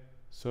 Okay.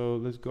 So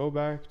let's go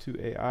back to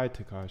AI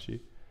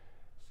Takeshi.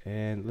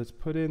 And let's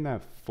put in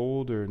that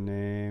folder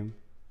name.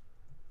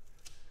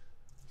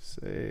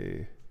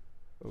 Say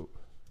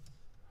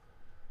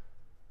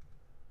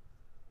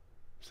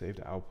save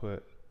the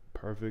output.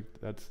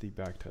 Perfect. That's the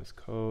backtest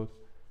code.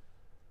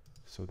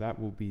 So that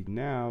will be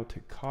now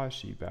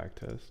Takeshi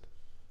backtest.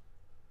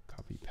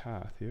 Copy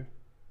path here.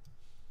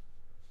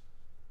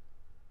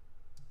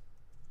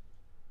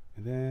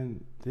 And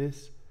then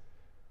this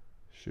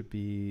should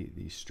be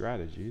the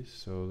strategies.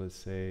 So let's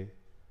say,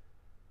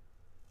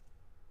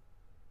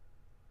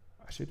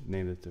 I should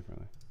name this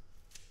differently.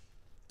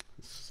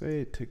 Let's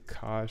say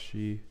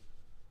Takeshi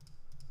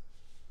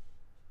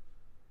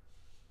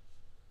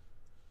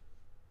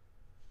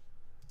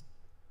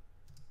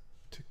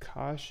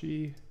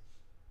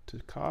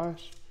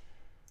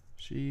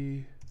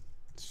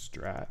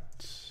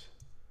strats.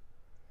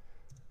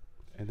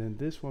 And then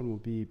this one will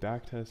be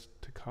backtest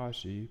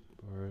Takeshi,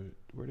 or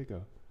where'd it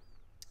go?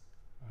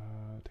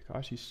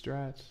 Takeshi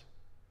strats.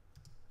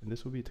 And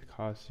this will be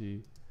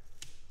Takeshi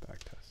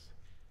backtest.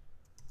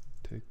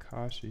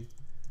 Takeshi.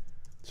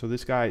 So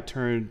this guy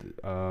turned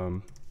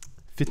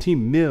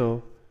 15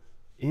 mil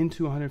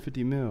into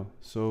 150 mil.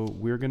 So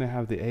we're gonna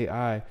have the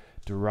AI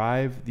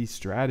derive these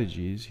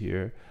strategies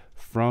here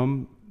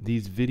from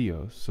these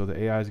videos. So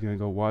the AI is gonna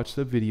go watch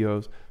the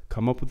videos,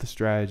 come up with a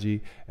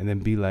strategy, and then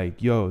be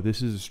like, yo,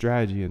 this is a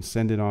strategy, and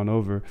send it on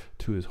over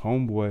to his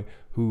homeboy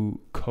who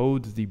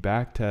codes the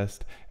backtest.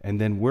 And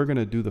then we're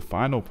gonna do the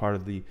final part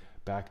of the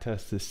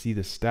backtest to see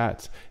the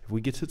stats. If we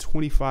get to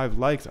 25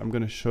 likes, I'm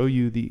gonna show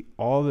you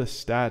all the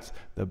stats,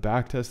 the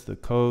backtest, the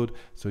code,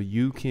 so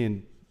you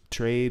can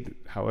trade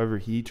however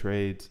he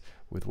trades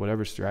with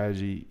whatever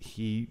strategy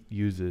he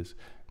uses.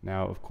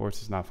 Now, of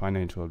course, it's not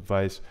financial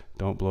advice.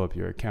 Don't blow up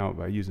your account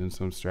by using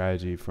some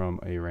strategy from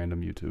a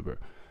random YouTuber.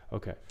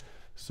 Okay,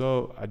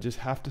 so I just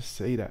have to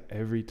say that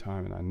every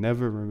time, and I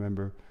never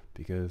remember,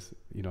 because,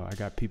 you know, I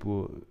got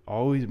people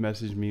always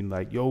message me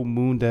like, yo,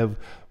 Moondev,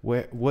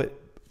 what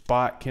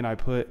bot can I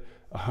put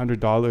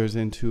 $100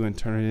 into and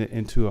turn it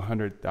into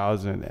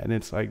 100,000? And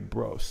it's like,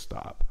 bro,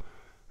 stop.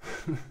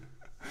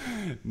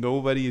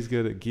 Nobody is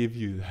gonna give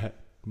you that.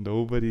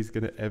 Nobody's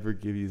gonna ever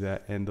give you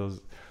that. And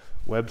those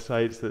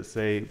websites that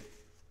say,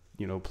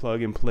 you know,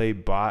 plug and play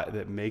bot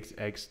that makes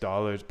X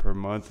dollars per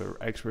month or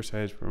X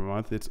percentage per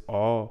month, it's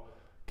all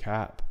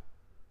cap.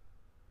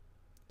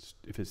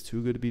 If it's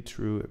too good to be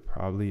true, it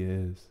probably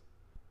is.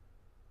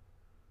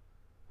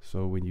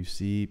 So when you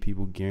see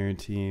people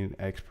guaranteeing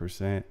X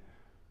percent,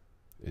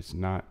 it's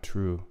not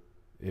true.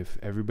 If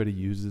everybody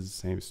uses the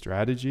same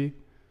strategy,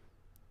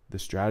 the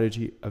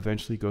strategy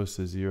eventually goes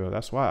to zero.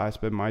 That's why I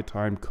spend my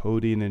time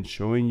coding and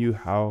showing you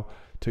how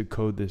to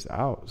code this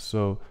out,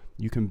 so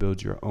you can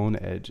build your own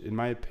edge. In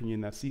my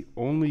opinion, that's the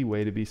only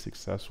way to be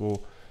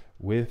successful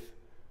with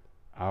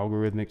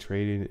algorithmic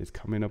trading, is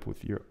coming up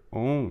with your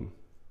own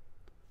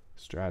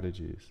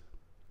strategies.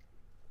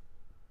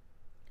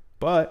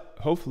 But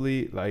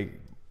hopefully,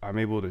 like, I'm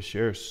able to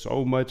share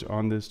so much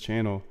on this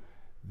channel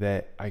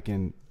that I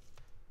can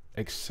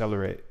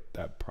accelerate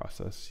that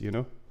process, you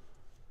know?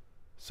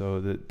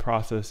 So the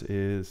process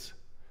is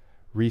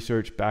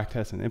research,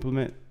 backtest, and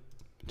implement.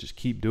 Just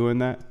keep doing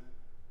that,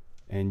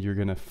 and you're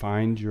gonna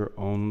find your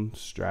own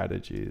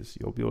strategies.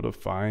 You'll be able to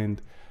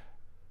find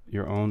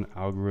your own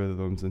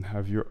algorithms and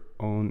have your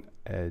own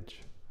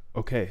edge.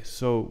 Okay,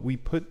 so we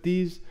put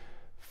these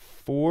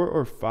 4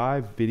 or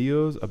 5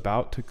 videos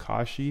about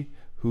Takeshi,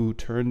 who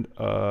turned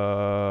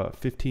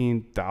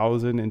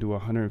 15,000 into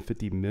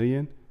 150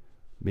 million,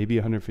 maybe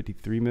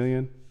 153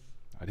 million.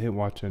 I didn't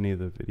watch any of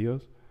the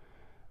videos,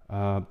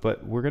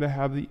 but we're gonna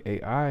have the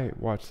AI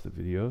watch the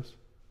videos,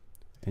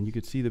 and you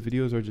can see the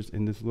videos are just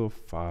in this little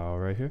file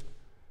right here.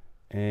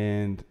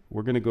 And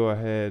we're gonna go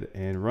ahead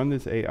and run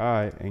this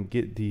AI and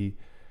get the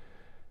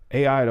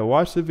AI to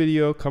watch the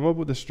video, come up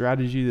with the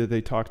strategy that they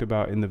talked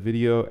about in the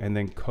video, and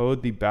then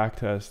code the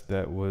backtest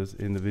that was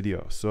in the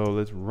video. So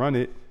let's run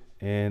it,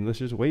 and let's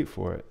just wait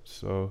for it.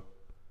 So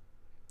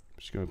I'm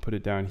just gonna put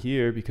it down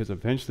here, because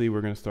eventually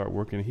we're gonna start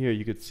working here.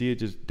 You could see it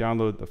just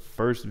download the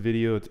first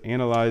video. It's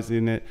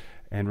analyzing it,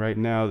 and right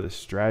now the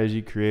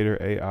strategy creator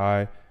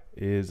AI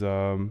is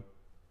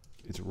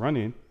it's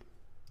running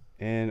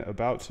and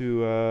about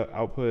to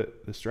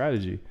output the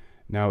strategy.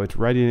 Now it's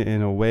writing it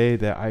in a way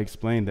that I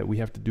explained that we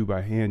have to do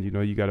by hand. You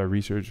know, you got to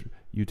research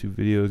YouTube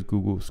videos,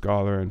 Google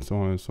Scholar, and so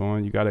on and so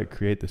on. You got to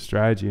create the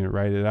strategy and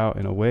write it out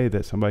in a way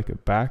that somebody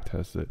could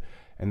backtest it,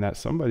 and that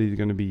somebody is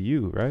going to be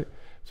you, right?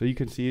 So you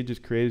can see it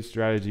just created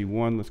strategy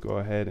 1. Let's go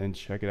ahead and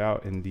check it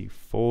out in the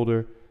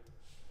folder.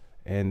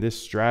 And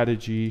this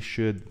strategy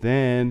should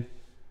then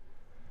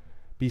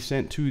be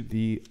sent to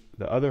the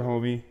other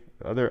homie,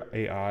 the other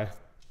AI,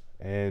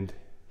 and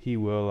he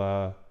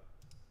will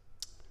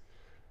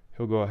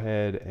he'll go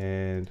ahead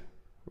and,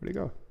 where'd it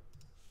go?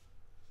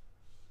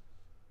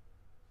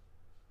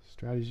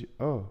 Strategy,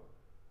 oh,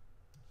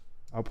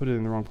 I'll put it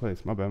in the wrong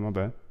place. My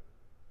bad.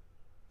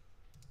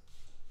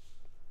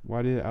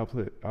 Why did it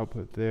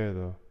output there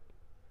though?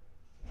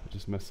 I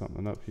just messed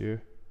something up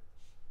here.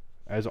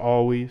 As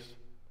always.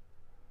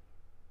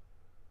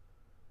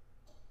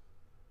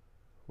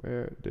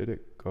 Where did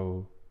it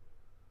go?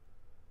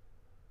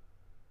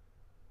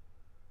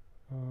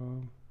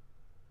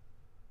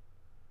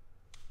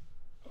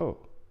 Oh,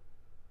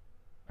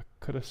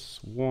 could have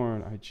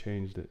sworn I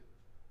changed it.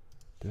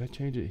 Did I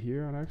change it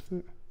here on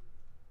accident?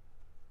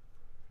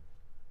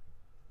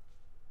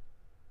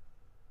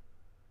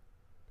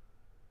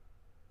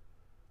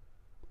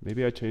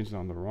 Maybe I changed it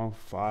on the wrong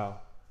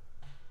file.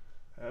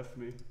 F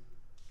me.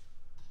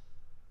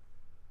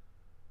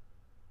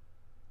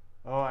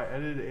 Oh, I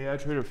edited AI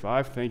Trader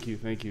 5. Thank you.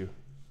 Thank you.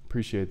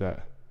 Appreciate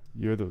that.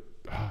 You're the...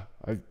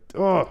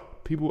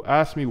 people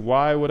ask me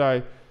why would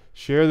I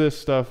share this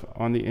stuff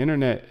on the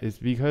internet. It's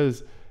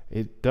because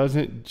it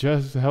doesn't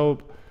just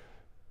help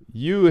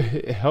you,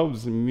 it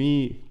helps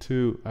me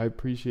too. I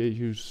appreciate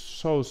you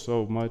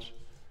so much.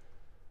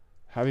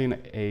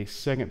 Having a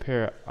second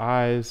pair of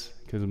eyes,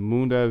 because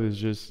Moondev is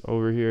just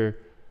over here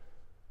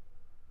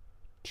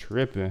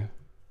tripping.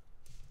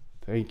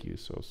 Thank you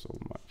so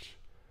much.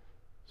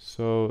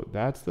 So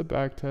that's the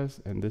back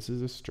test, and this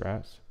is a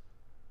strats.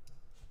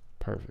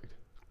 Perfect.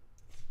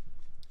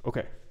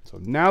 Okay, so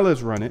now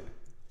let's run it,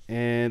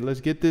 and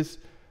let's get this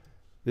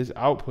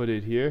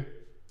outputted here.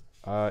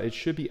 It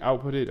should be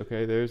outputted.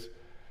 Okay,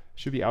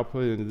 should be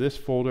outputted into this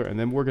folder, and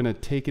then we're gonna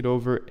take it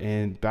over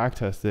and back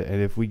test it.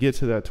 And if we get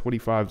to that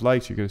 25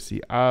 likes, you're gonna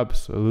see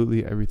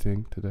absolutely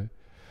everything today.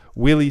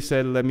 Willie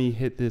said, "Let me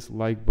hit this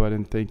like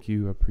button." Thank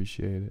you,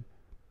 appreciate it.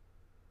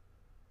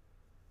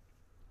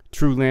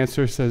 True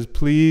Lancer says,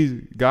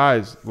 "Please,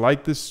 guys,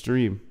 like this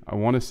stream. I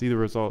want to see the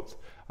results.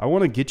 I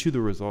want to get you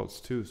the results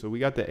too." So we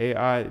got the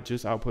AI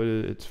just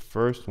outputted its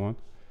first one.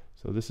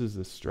 So this is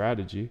the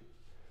strategy.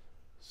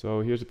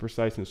 So here's the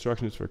precise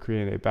instructions for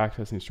creating a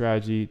backtesting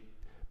strategy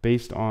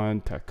based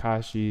on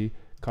Takeshi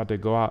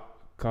Kotegawa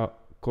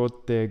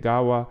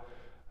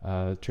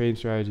trading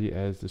strategy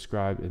as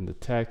described in the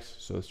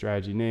text. So the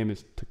strategy name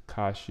is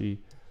Takeshi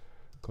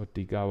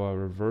Kotegawa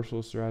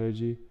reversal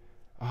strategy.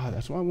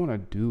 That's what I want to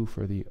do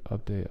for the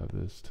update of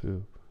this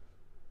too.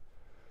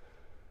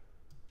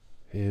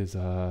 Is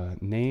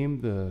name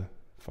the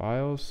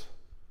files.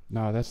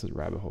 No, that's the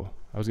rabbit hole.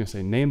 I was gonna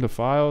say name the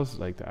files,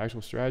 like the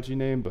actual strategy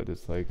name, but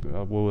it's like,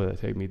 what would it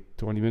take me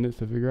 20 minutes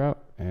to figure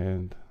out?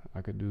 And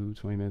I could do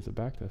 20 minutes of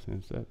backtesting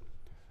instead.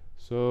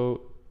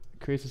 So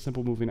it creates a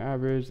simple moving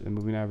average, and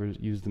moving average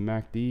use the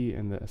MACD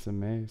and the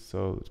SMA.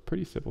 So it's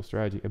pretty simple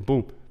strategy. And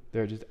boom,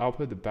 there, just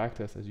output the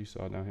backtest as you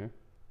saw down here.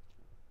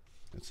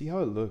 Let's see how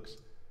it looks.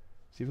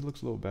 See if it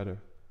looks a little better.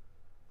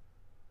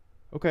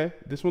 Okay,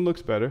 this one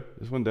looks better.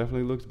 This one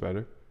definitely looks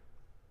better.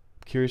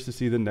 Curious to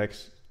see the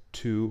next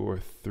 2 or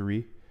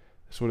 3.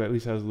 This one at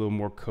least has a little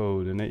more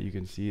code in it. You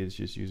can see it's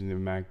just using the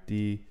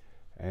MACD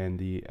and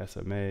the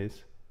SMA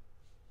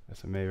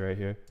right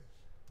here.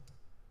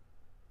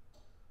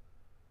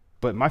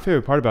 But my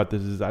favorite part about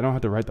this is I don't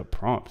have to write the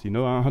prompts. You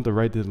know, I don't have to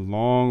write this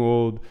long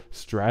old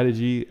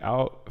strategy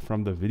out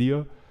from the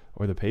video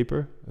or the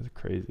paper. That's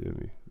crazy to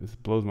me. This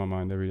blows my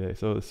mind every day.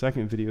 So the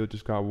second video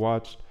just got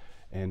watched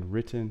and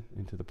written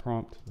into the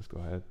prompt. Let's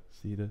go ahead,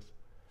 see this.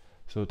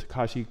 So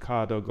Takeshi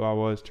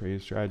Kotegawa's trading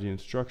strategy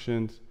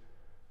instructions.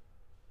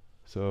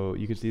 So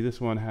you can see this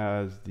one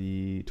has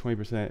the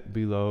 20%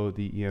 below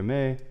the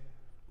EMA,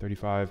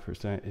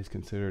 35% is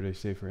considered a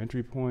safer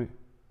entry point.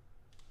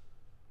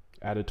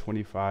 Add a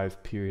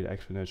 25 period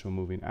exponential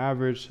moving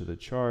average to the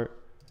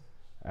chart.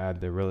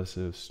 Add the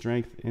relative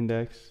strength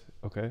index.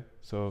 Okay,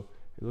 so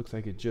it looks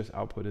like it just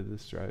outputted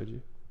this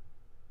strategy.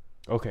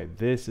 Okay,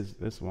 this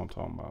is what I'm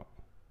talking about.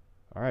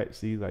 All right,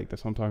 see, like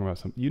that's what I'm talking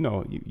about.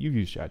 You've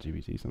used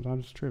ChatGPT.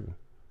 Sometimes it's tripping.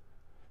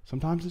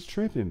 Sometimes it's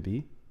tripping,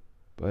 B,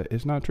 but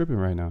it's not tripping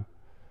right now.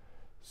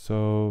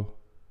 So,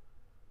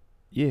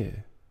 yeah.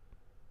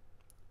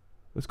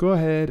 Let's go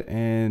ahead,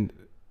 and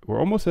we're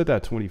almost at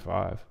that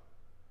 25.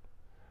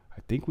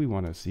 I think we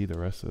want to see the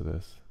rest of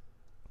this.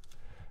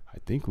 I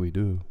think we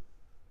do.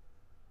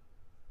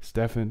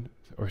 Steven,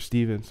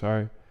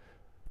 sorry.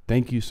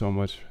 Thank you so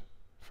much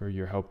for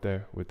your help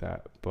there with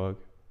that bug.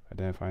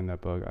 Identifying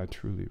that bug. I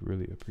truly,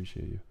 really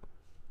appreciate you.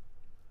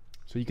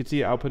 So you can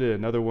see it outputted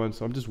another one.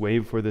 So I'm just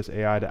waiting for this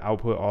AI to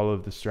output all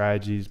of the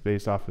strategies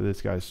based off of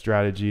this guy's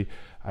strategy.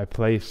 I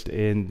placed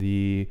in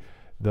the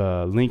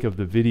link of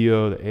the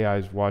video. The AI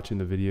is watching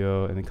the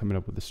video and then coming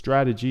up with the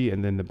strategy,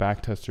 and then the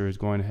backtester is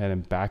going ahead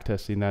and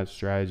backtesting that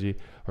strategy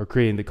or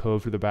creating the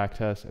code for the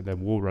backtest, and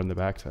then we'll run the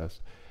backtest.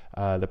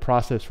 The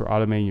process for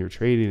automating your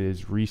trading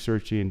is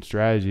researching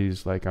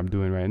strategies like I'm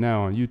doing right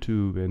now on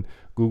YouTube and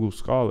Google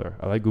Scholar.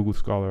 I like Google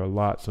Scholar a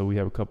lot, so we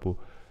had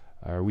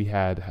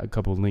a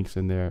couple links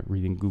in there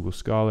reading Google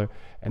Scholar,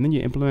 and then you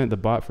implement the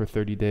bot for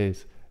 30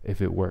 days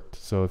if it worked.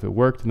 So if it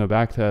worked in the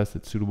backtest,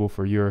 it's suitable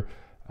for your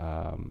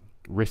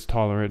risk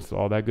tolerance,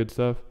 all that good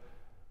stuff,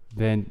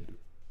 then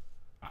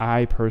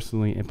I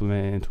personally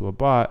implement it into a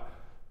bot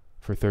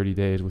for 30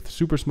 days with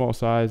super small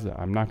size that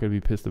I'm not going to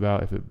be pissed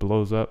about if it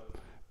blows up,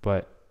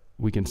 but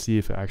we can see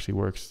if it actually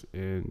works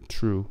in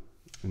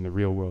the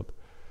real world.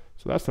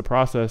 So that's the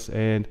process.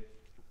 And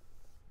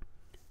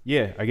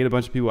yeah, I get a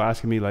bunch of people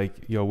asking me like,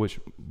 yo, which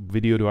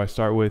video do I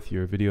start with?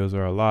 Your videos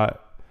are a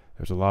lot.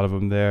 There's a lot of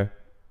them there.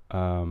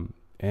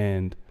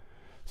 And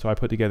so I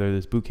put together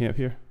this boot camp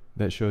here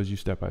that shows you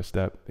step by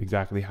step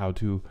exactly how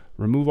to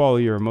remove all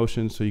of your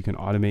emotions so you can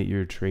automate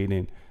your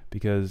trading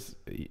because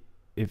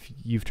if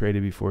you've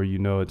traded before, you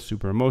know it's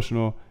super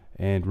emotional,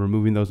 and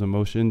removing those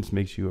emotions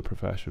makes you a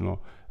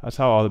professional. That's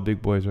how all the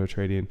big boys are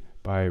trading,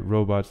 by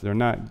robots. They're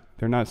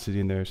not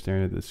sitting there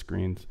staring at the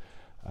screens.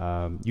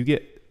 You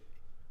get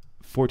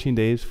 14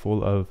 days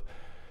full of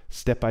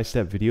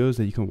step-by-step videos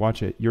that you can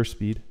watch at your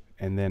speed,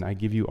 and then I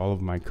give you all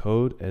of my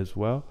code as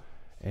well,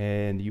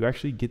 and you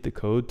actually get the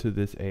code to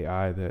this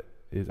AI that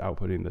is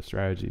outputting the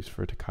strategies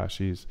for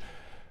Takeshi's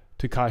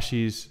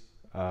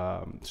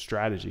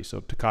strategy.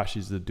 So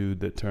Takeshi's the dude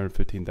that turned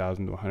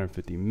 15,000 to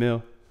 150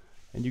 mil,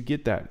 and you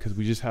get that because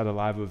we just had a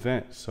live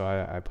event. So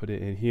I put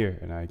it in here,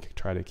 and I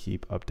try to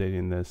keep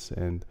updating this.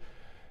 And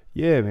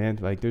yeah, man,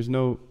 like there's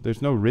no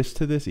risk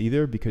to this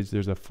either, because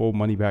there's a full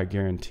money back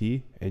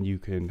guarantee, and you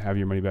can have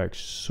your money back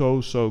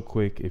so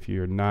quick if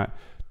you're not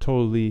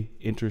totally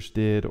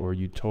interested, or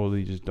you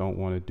totally just don't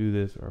want to do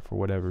this, or for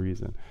whatever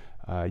reason.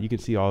 You can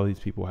see all these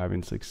people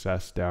having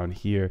success down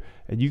here,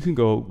 and you can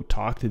go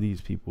talk to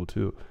these people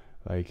too.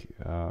 Like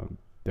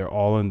they're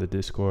all in the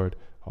Discord.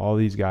 All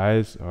these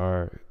guys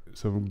are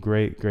some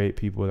great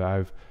people that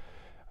I've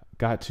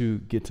got to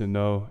get to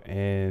know,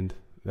 and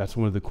that's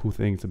one of the cool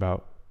things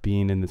about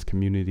being in this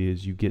community,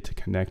 is you get to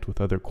connect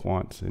with other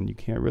quants, and you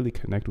can't really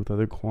connect with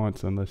other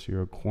quants unless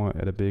you're a quant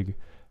at a big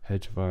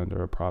hedge fund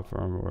or a prop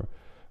firm or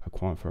a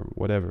quant firm,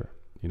 whatever,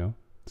 you know.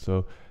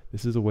 So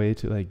this is a way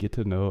to like get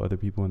to know other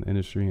people in the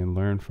industry and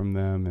learn from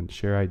them and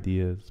share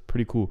ideas.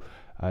 Pretty cool.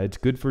 It's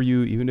good for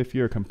you even if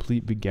you're a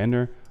complete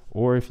beginner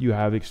or if you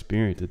have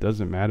experience. It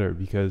doesn't matter,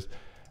 because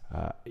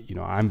you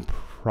know, I'm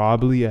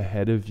probably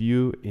ahead of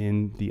you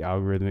in the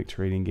algorithmic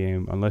trading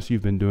game, unless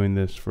you've been doing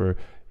this for,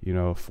 you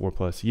know,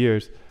 4+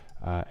 years.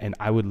 And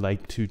I would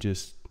like to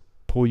just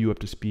pull you up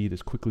to speed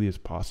as quickly as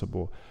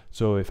possible.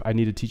 So if I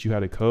need to teach you how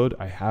to code,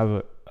 I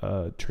have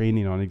a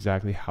training on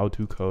exactly how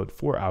to code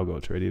for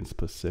algo trading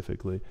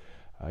specifically.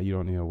 You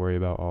don't need to worry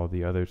about all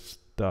the other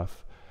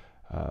stuff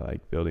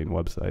like building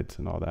websites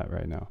and all that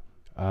right now.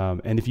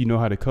 And if you know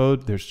how to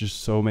code, there's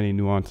just so many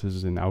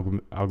nuances in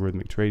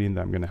algorithmic trading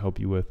that I'm going to help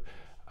you with.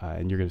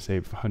 And you're going to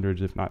save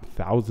hundreds, if not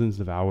thousands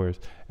of hours.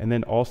 And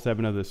then all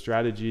 7 of the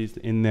strategies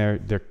in there,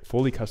 they're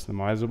fully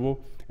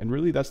customizable. And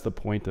really that's the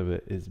point of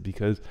it, is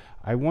because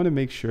I want to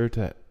make sure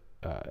to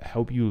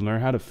help you learn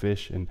how to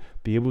fish and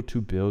be able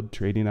to build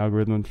trading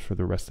algorithms for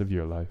the rest of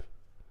your life,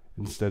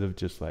 instead of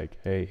just like,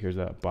 hey, here's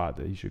a bot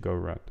that you should go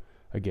run.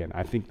 Again,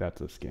 I think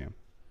that's a scam.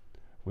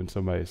 When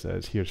somebody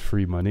says, here's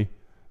free money.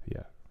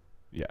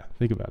 Yeah,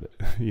 think about it,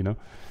 you know.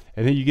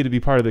 And then you get to be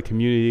part of the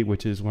community,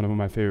 which is one of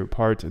my favorite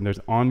parts. And there's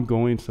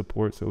ongoing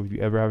support. So if you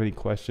ever have any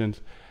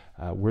questions,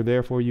 we're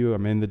there for you.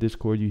 I'm in the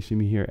Discord. You see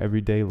me here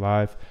every day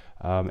live.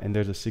 And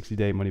there's a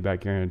 60-day money back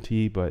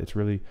guarantee, but it's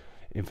really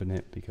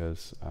infinite,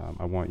 because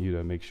I want you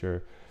to make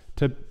sure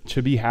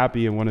to be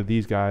happy in one of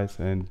these guys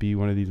and be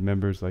one of these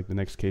members, like the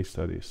next case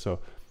studies. So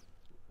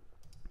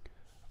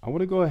I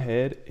want to go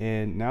ahead,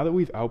 and now that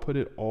we've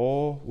outputted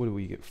all, what do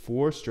we get?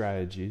 4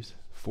 strategies,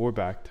 4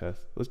 back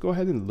tests. Let's go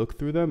ahead and look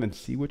through them and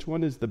see which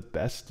one is the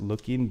best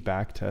looking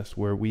back test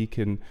where we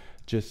can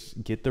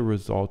just get the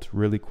results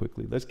really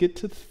quickly. Let's get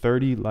to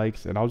 30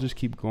 likes, and I'll just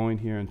keep going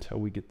here until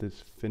we get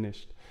this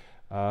finished.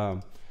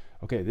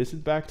 Okay, this is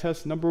back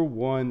test number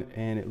 1,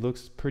 and it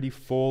looks pretty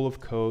full of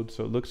code,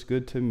 so it looks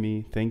good to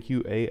me. Thank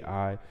you,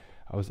 AI.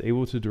 I was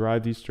able to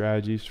derive these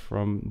strategies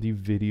from the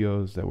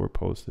videos that were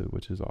posted,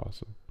 which is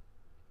awesome.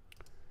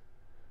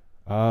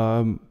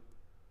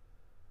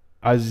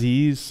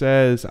 Aziz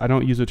says, I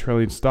don't use a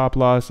trailing stop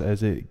loss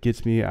as it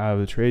gets me out of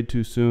the trade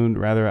too soon.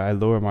 Rather, I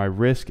lower my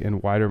risk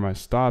and wider my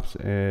stops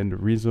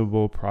and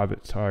reasonable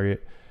profit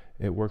target.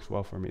 It works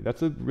well for me.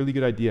 That's a really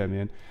good idea,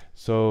 man.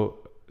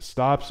 So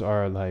stops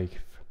are like,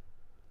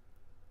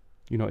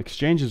 you know,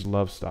 exchanges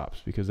love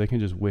stops because they can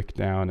just wick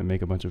down and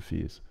make a bunch of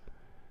fees.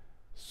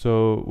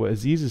 So what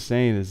Aziz is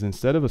saying is,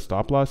 instead of a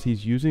stop loss,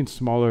 he's using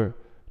smaller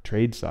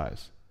trade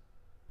size.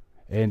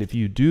 And if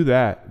you do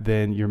that,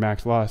 then your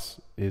max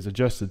loss is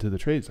adjusted to the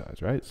trade size,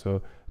 right?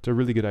 So it's a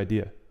really good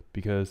idea,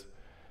 because,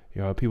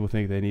 you know, people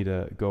think they need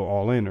to go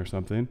all in or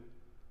something,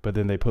 but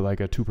then they put like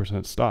a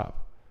 2%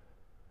 stop.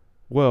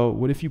 Well,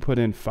 what if you put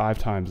in 5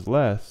 times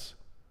less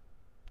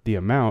the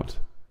amount,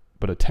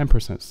 but a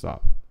 10%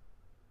 stop?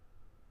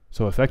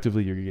 So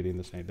effectively you're getting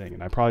the same thing.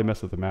 And I probably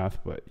messed with the math,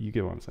 but you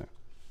get what I'm saying.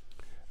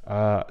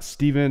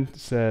 Steven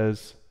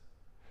says,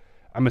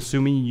 I'm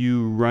assuming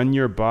you run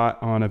your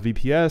bot on a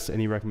VPS.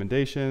 Any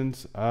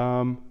recommendations?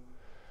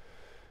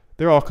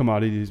 They're all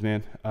commodities,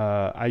 man.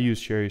 I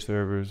use Cherry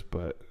servers,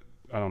 but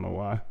I don't know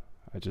why.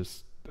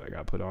 I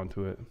got put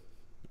onto it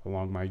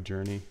along my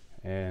journey,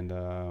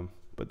 and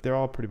but they're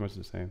all pretty much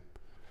the same.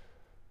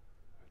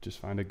 Just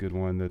find a good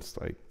one that's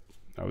like,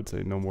 I would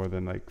say no more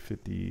than like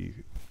 50,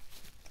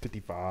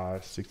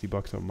 55, 60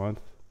 bucks a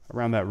month.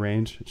 Around that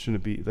range. It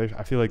shouldn't be there.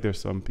 I feel like there's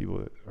some people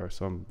that are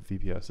some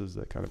VPSs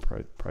that kind of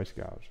price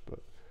gouge, but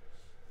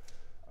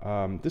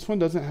this one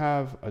doesn't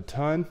have a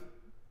ton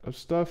of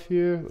stuff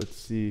here. Let's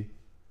see.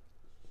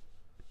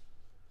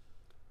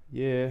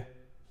 Yeah,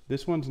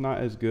 this one's not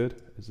as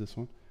good as this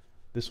one.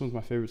 This one's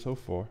my favorite so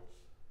far.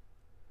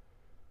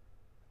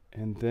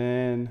 And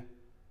then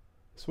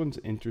this one's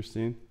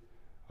interesting.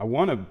 I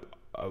want to,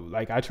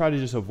 I try to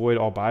just avoid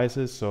all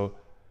biases. So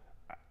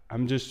I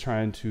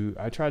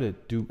try to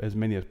do as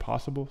many as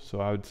possible. So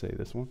I would say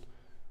this one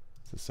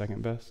is the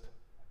second best.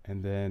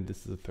 And then this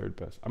is the third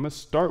best. I'm going to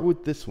start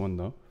with this one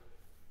though.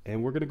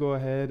 And we're going to go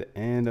ahead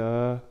and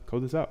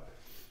code this out.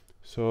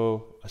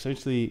 So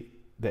essentially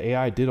the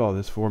AI did all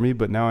this for me,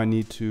 but now I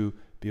need to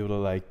be able to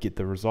like get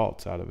the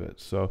results out of it.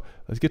 So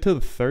let's get to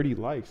the 30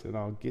 likes and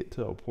I'll get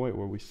to a point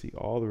where we see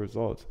all the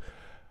results.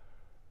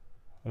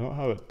 I don't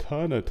have a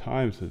ton of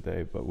time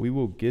today, but we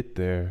will get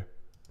there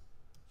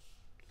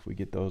if we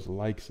get those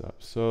likes up.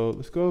 So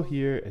let's go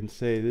here and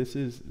say this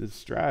is the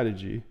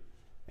strategy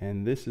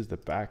and this is the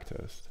back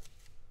test.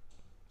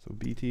 So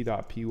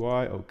bt.py,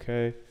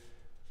 okay.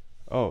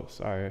 Oh,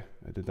 sorry,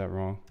 I did that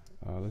wrong.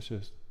 Let's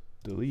just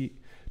delete,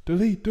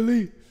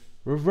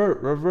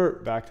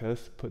 revert back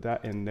test, put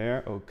that in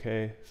there,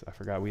 okay. So I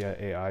forgot we had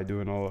AI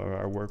doing all of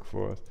our work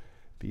for us.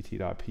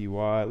 bt.py,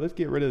 let's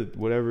get rid of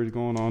whatever is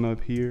going on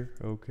up here,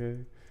 okay.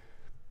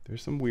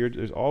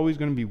 There's always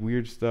gonna be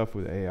weird stuff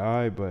with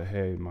AI, but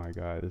hey, my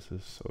guy, this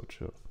is so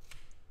chill.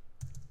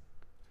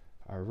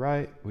 All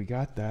right, we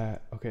got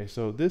that. Okay,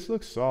 so this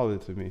looks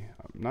solid to me.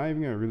 I'm not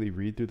even gonna really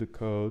read through the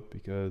code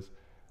because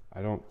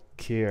I don't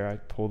care. I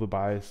pull the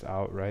bias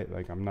out, right?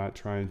 Like I'm not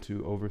trying to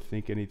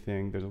overthink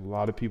anything. There's a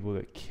lot of people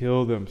that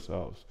kill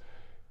themselves,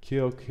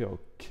 kill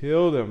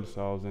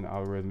themselves in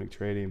algorithmic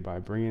trading by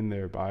bringing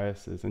their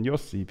biases. And you'll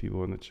see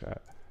people in the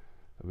chat.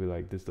 They'll be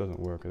like, this doesn't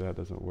work or that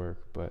doesn't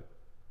work. But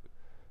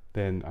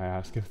then I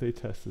ask if they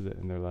tested it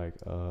and they're like,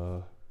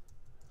 no,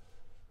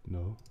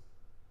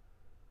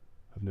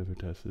 I've never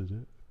tested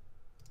it.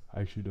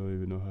 I actually don't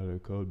even know how to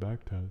code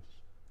backtest.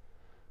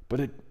 But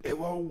it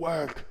won't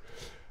work.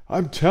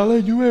 I'm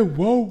telling you, it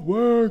won't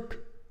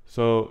work.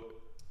 So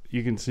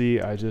you can see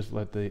I just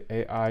let the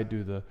AI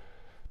do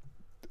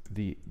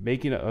the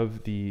making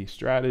of the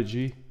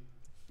strategy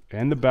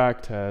and the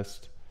back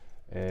test,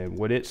 and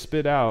what it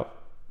spit out,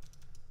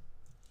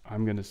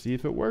 I'm gonna see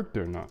if it worked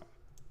or not.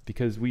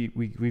 Because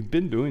we've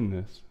been doing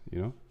this, you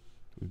know?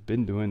 We've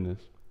been doing this.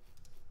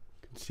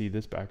 You can see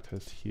this back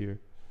test here.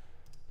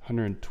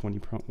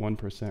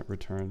 121%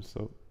 return,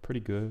 so pretty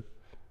good.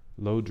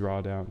 Low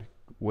drawdown,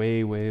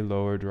 way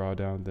lower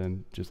drawdown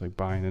than just like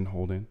buying and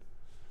holding.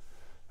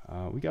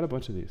 We got a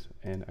bunch of these,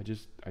 and I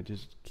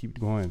just keep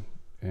going,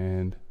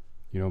 and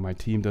you know my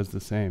team does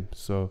the same.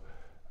 So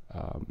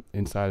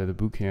inside of the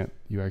bootcamp,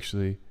 you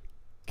actually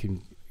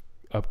can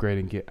upgrade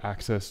and get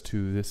access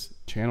to this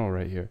channel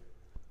right here,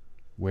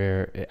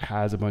 where it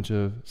has a bunch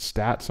of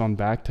stats on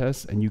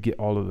backtests, and you get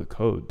all of the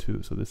code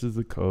too. So this is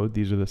the code,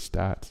 these are the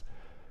stats,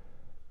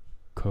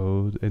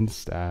 code and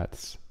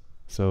stats.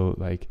 So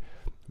like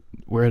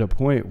we're at a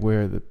point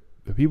where the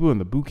people in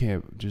the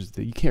bootcamp,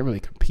 you can't really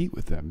compete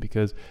with them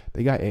because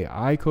they got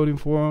AI coding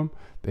for them.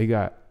 They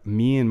got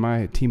me and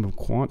my team of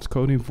quants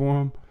coding for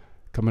them,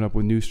 coming up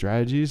with new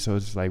strategies. So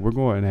it's like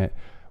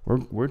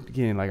we're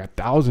getting like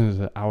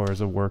 1,000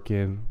 hours of work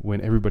in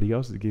when everybody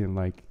else is getting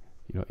like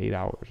 8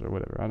 hours or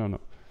whatever. I don't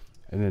know.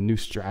 And then new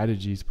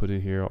strategies put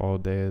in here all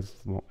day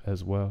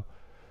as well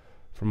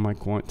from my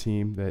quant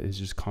team that is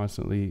just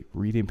constantly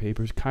reading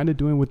papers, kind of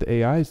doing what the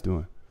AI is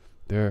doing.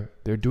 They're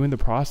doing the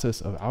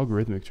process of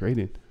algorithmic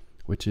trading,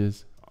 which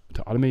is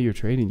to automate your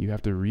trading, you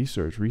have to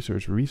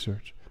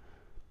research.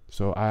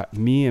 So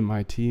me and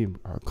my team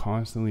are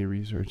constantly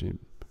researching,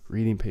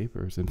 reading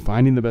papers and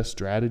finding the best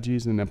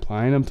strategies and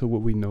applying them to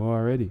what we know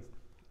already.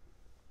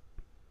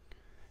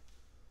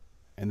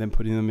 And then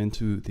putting them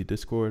into the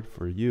Discord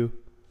for you.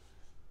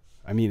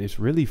 I mean, it's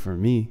really for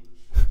me,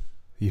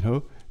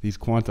 these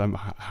quants, I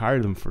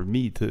hired them for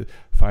me to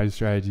find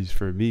strategies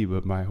for me.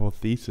 But my whole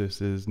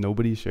thesis is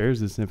nobody shares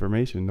this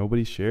information.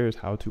 Nobody shares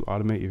how to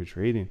automate your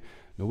trading.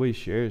 Nobody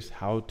shares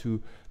how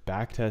to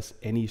backtest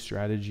any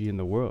strategy in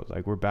the world.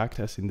 Like we're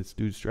backtesting this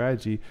dude's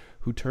strategy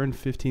who turned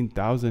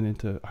 15,000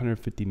 into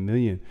 150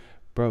 million.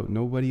 Bro,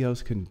 nobody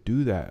else can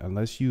do that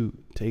unless you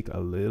take a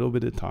little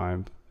bit of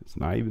time. It's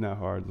not even that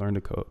hard. Learn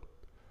to code.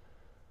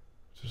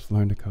 Just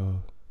learn to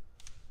code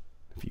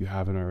if you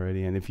haven't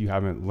already, and if you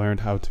haven't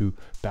learned how to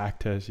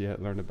backtest yet,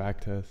 learn to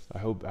backtest. I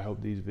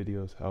hope these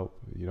videos help.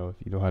 If you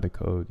know how to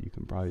code, you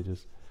can probably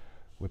just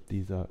whip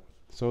these up.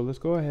 So let's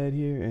go ahead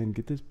here and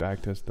get this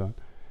backtest done.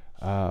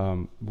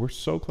 We're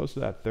so close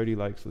to that 30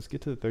 likes. Let's get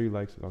to the 30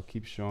 likes, and I'll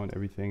keep showing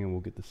everything, and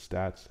we'll get the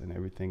stats and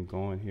everything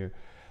going here.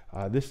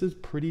 This is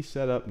pretty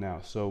set up now.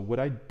 So what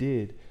I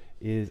did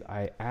is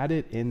I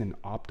added in an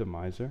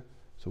optimizer.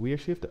 So we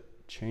actually have to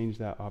change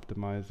that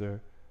optimizer.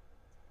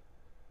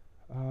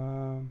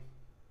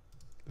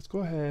 Let's go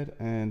ahead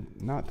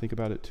and not think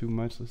about it too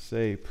much. Let's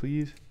say,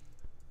 please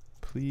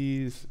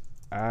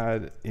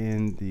add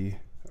in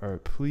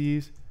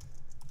please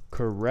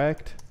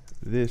correct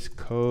this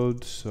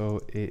code so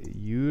it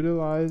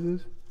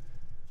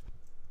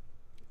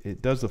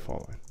does the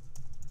following.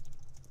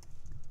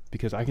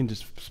 Because I can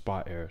just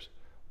spot errors.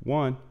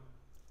 One,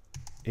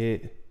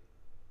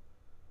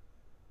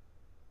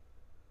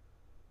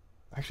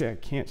 actually I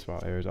can't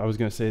spot errors. I was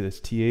gonna say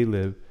this TA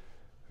lib,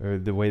 or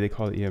the way they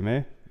call it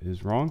EMA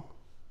is wrong,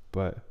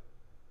 but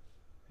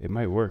it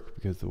might work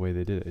because the way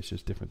they did it, it's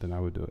just different than I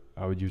would do it.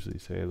 I would usually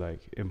say like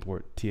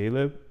import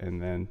TALib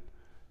and then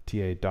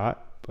TA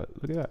dot, but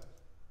look at that.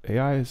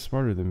 AI is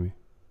smarter than me.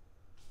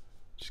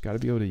 Just got to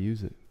be able to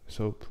use it.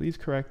 So please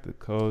correct the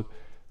code.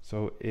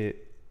 So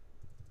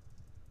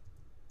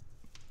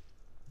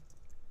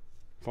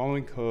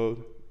following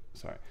code,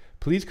 sorry.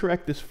 Please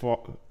correct this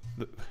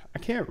I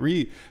can't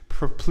read.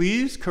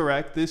 Please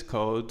correct this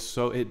code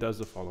so it does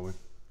the following.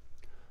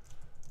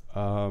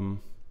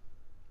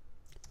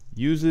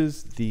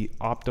 Uses the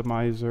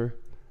optimizer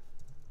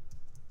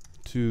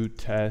to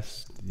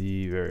test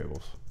the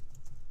variables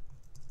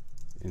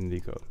in the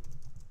code.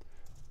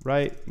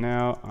 Right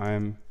now,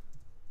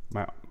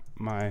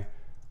 my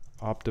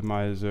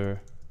optimizer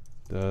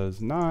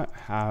does not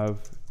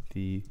have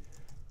the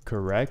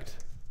correct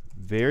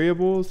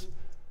variables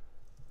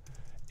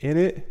in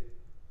it,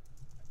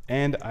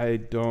 and I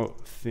don't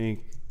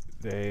think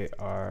they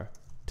are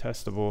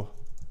testable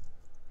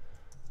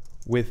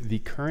with the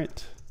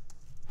current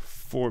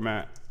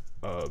format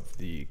of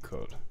the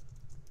code.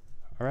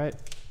 All right,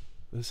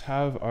 let's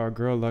have our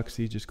girl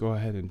Luxy just go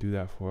ahead and do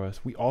that for us.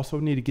 We also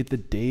need to get the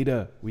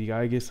data. We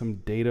gotta get some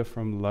data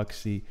from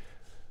Luxy.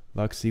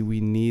 Luxy,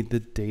 we need the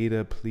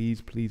data.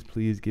 Please, please,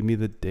 please give me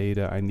the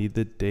data. I need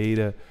the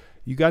data.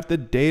 You got the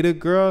data,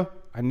 girl?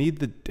 I need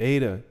the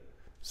data.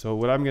 So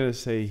what I'm gonna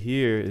say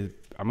here is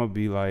I'm gonna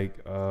be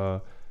like,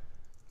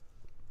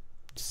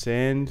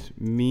 send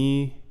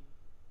me.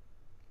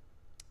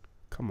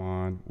 Come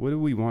on, what do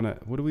we wanna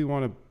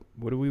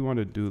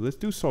do? Let's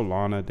do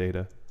Solana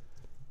data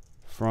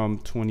from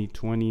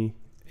 2020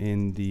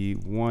 in the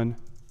 1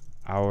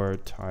 hour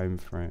time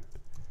frame.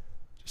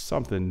 Just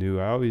something new.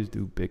 I always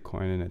do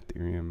Bitcoin and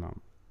Ethereum. I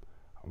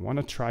want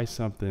to try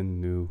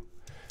something new.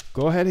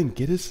 Go ahead and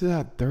get us to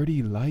that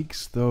 30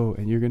 likes though,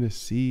 and you're gonna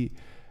see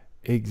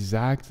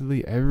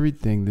exactly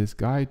everything. This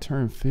guy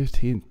turned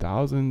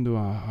 15,000 to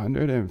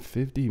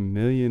 150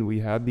 million. We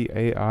had the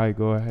AI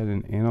go ahead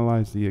and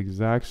analyze the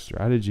exact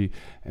strategy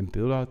and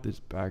build out this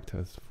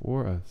backtest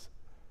for us.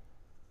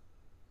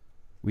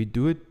 We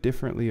do it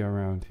differently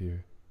around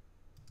here.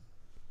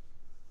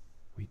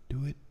 We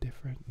do it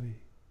differently.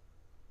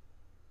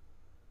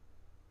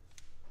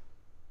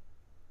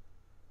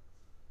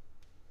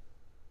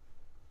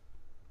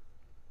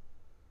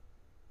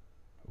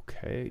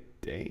 Okay,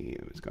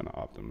 damn, it's gonna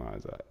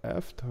optimize a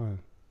F ton.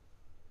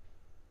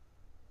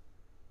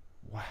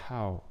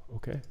 Wow,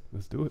 okay,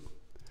 let's do it.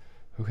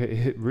 Okay,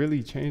 it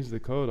really changed the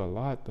code a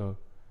lot though.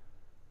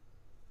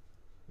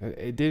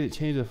 It didn't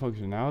change the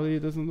functionality, it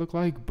doesn't look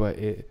like, but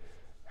it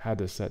had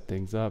to set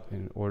things up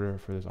in order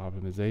for this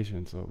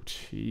optimization. So,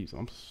 jeez,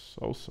 I'm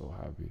so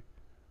happy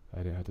I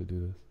didn't have to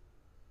do this.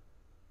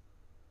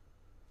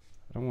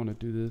 I don't want to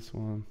do this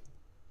one.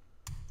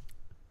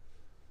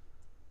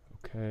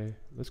 Okay,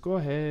 let's go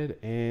ahead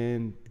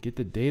and get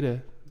the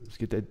data. Let's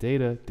get that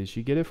data. Did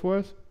she get it for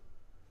us?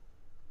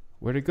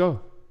 Where'd it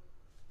go?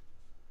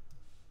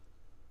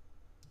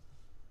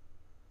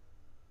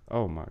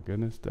 Oh my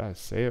goodness, did I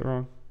say it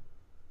wrong?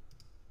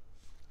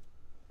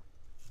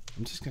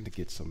 I'm just gonna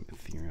get some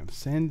Ethereum.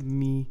 Send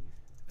me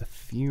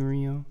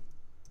Ethereum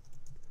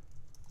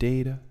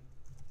data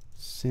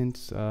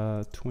since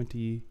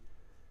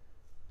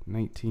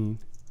 2019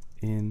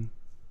 in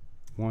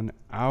 1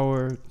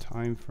 hour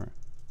time frame.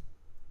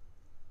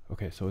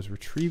 Okay, so it's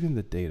retrieving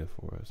the data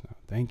for us now.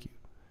 Thank you.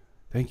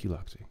 Thank you,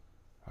 Luxy.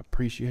 I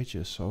appreciate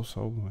you so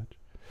much.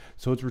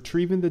 So it's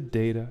retrieving the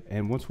data,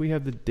 and once we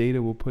have the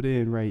data, we'll put it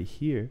in right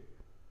here.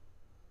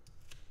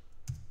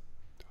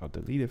 I'll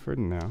delete it for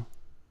now.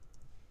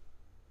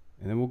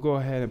 And then we'll go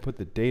ahead and put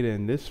the data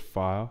in this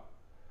file.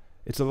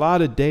 It's a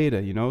lot of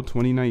data, you know,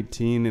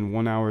 2019 in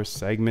 1 hour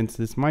segments.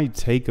 This might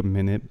take a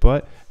minute,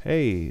 but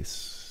hey,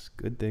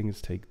 good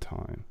things take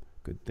time.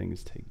 Good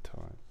things take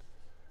time.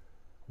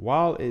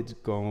 While it's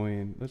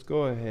going, let's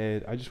go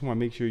ahead. I just want to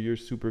make sure you're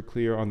super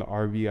clear on the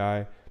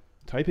RBI.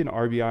 Type in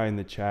RBI in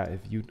the chat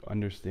if you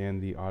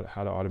understand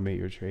how to automate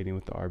your trading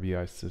with the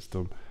RBI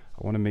system.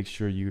 I want to make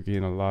sure you're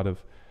getting a lot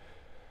of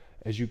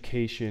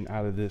education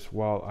out of this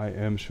while I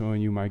am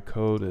showing you my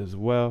code as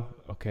well.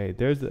 Okay,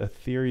 there's the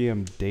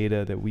Ethereum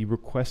data that we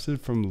requested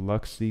from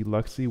Luxy.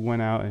 Luxy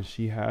went out and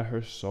she had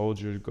her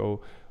soldiers go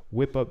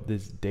whip up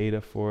this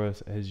data for us,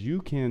 as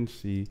you can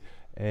see.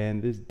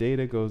 And this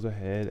data goes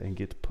ahead and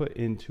gets put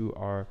into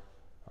our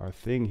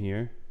thing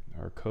here,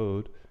 our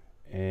code.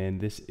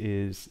 And this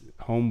is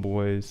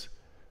Homeboy's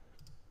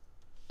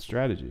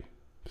strategy.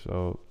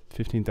 So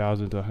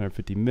 15,000 to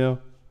 150 mil.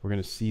 We're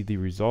going to see the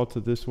results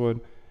of this one.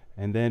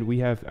 And then we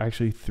have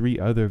actually 3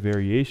 other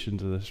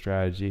variations of the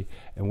strategy.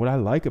 And what I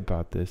like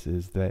about this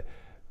is that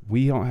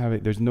we don't have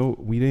it.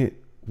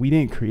 We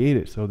didn't create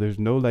it, so there's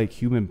no like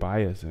human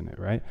bias in it,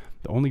 right?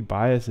 The only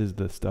bias is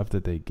the stuff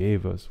that they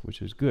gave us, which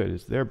is good.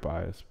 It's their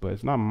bias, but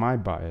it's not my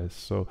bias.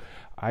 So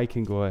I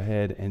can go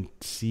ahead and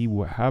see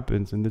what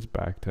happens in this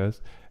back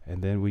test,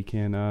 and then we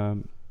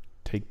can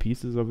take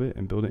pieces of it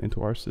and build it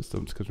into our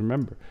systems. Because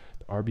remember,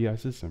 the RBI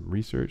system,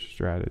 research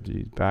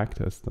strategies, back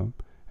test them,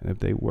 And if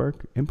they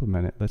work,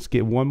 implement it. Let's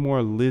get one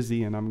more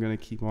Lizzie, and I'm going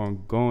to keep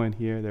on going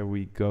here. There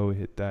we go.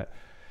 Hit that.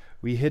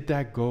 We hit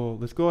that goal.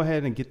 Let's go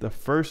ahead and get the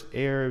first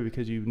error,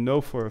 because you know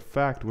for a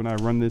fact when I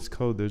run this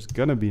code, there's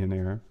going to be an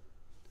error.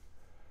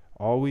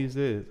 Always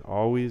is.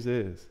 Always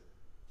is.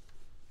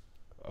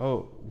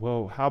 Oh,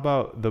 well, how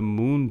about the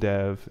moon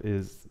dev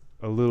is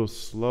a little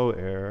slow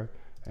error,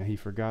 and he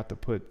forgot to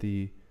put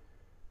the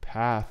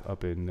path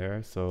up in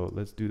there. So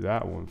let's do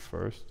that one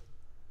first.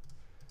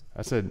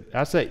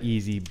 That's a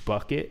easy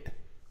bucket.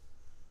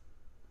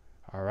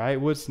 All right,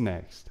 what's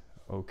next?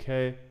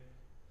 Okay.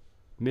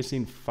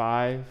 Missing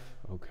 5.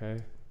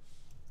 Okay.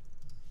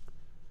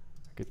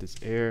 Get this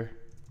error.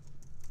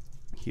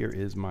 Here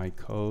is my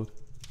code.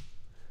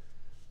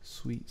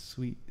 Sweet,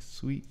 sweet,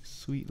 sweet,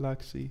 sweet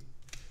Lexi.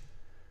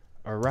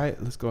 All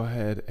right, let's go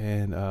ahead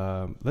and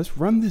let's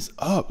run this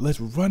up.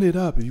 Let's run it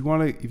up. If you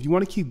want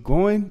to keep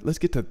going, let's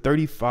get to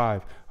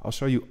 35. I'll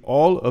show you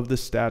all of the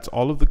stats,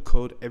 all of the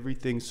code,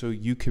 everything, so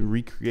you can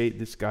recreate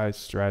this guy's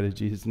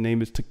strategy. His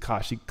name is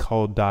Takeshi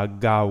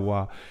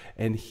Kotegawa,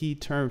 and he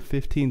turned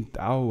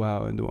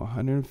 15,000 into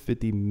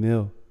 150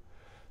 mil.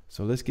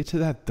 So let's get to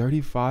that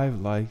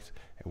 35 likes,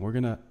 and we're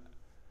gonna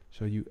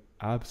show you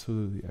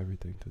absolutely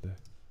everything today.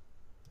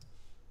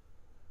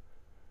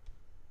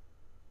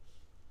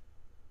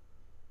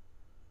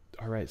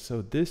 All right,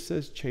 so this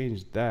says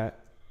change that.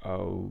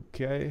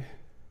 Okay.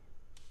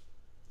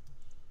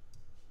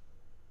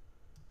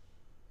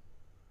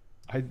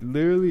 I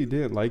literally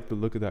didn't like the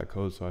look of that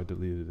code, so I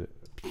deleted it.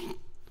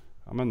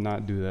 I'm gonna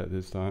not do that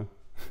this time.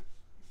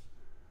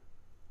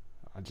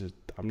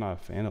 I'm not a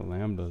fan of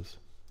lambdas.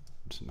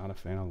 I'm just not a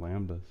fan of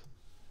lambdas.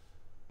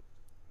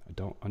 I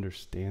don't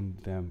understand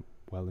them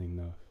well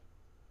enough,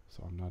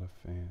 so I'm not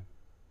a fan.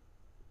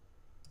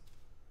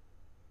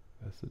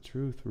 That's the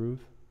truth,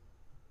 Ruth.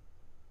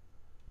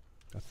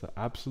 That's the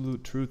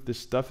absolute truth. This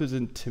stuff is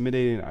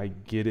intimidating. I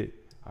get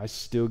it. I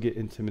still get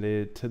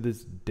intimidated to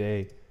this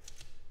day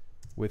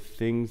with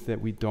things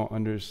that we don't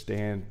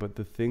understand. But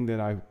the thing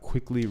that I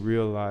quickly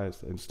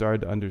realized and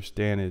started to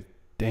understand is,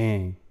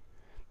 dang,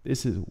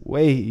 this is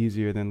way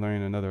easier than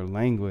learning another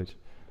language.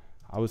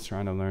 I was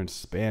trying to learn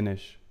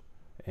Spanish,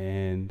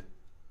 and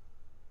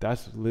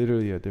that's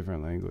literally a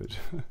different language.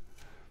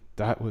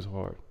 That was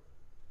hard.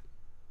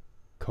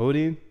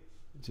 Coding,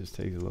 it just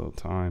takes a little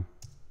time.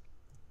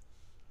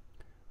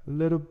 A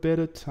little bit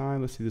of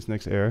time. Let's see this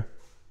next error.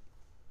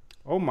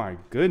 Oh my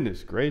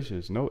goodness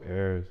gracious, no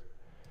errors.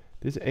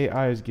 This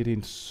AI is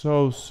getting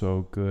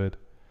so good.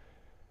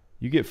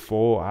 You get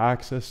full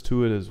access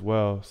to it as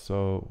well.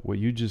 So what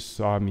you just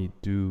saw me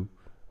do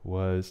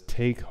was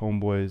take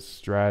Homeboy's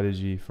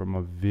strategy from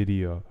a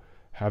video,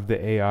 have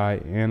the AI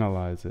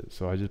analyze it.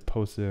 So I just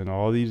posted in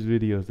all these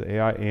videos, the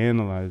AI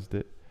analyzed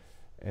it,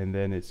 and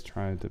then it's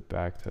trying to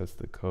backtest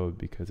the code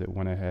because it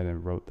went ahead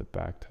and wrote the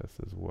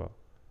backtest as well.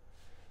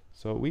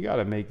 So we got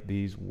to make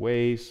these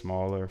way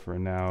smaller for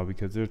now,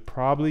 because there's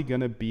probably going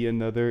to be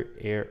another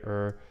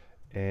error,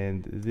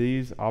 and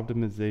these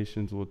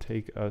optimizations will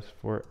take us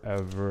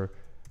forever.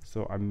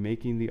 So I'm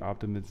making the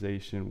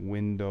optimization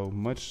window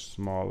much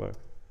smaller.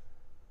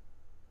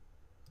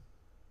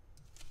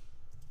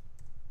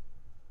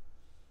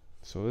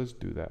 So let's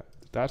do that.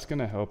 That's going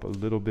to help a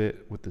little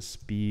bit with the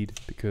speed,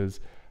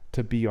 because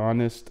to be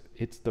honest,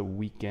 it's the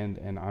weekend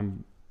and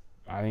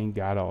I ain't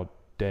got all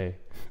day.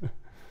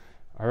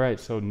 All right,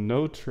 so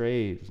no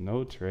trades.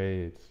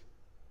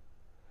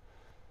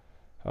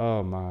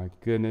 Oh my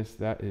goodness,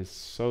 that is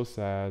so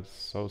sad,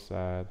 so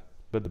sad.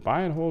 But the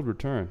buy and hold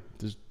return,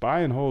 just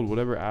buy and hold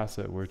whatever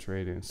asset we're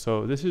trading.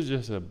 So this is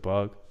just a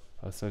bug,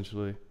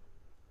 essentially.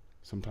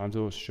 Sometimes it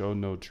will show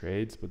no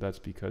trades, but that's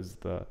because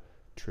the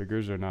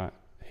triggers are not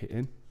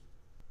hitting.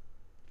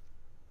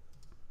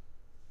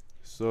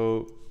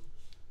 So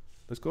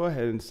let's go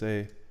ahead and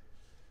say,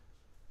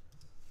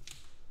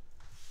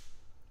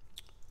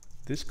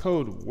 this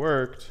code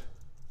worked,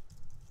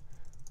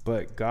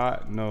 but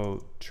got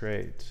no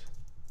trades,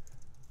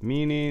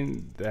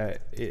 meaning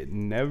that it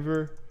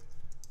never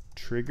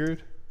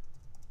triggered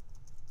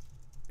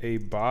a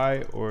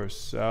buy or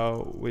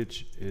sell,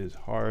 which is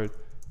hard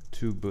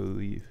to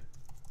believe.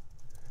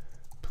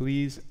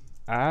 Please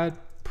add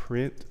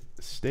print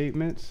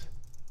statements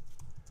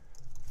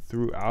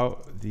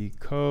throughout the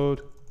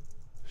code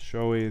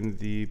showing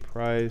the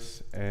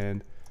price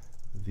and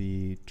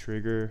the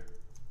trigger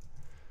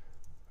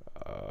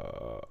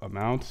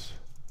amounts,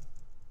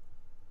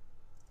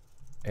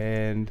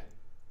 and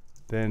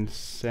then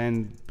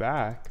send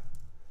back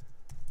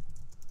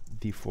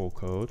the full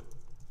code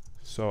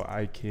so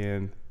I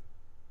can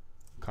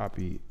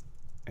copy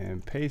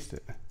and paste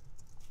it.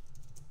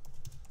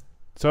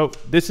 So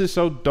this is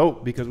so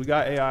dope because we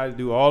got AI to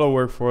do all the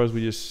work for us.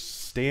 We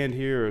just stand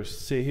here or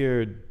sit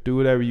here, do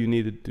whatever you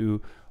need to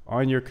do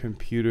on your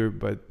computer.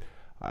 But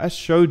I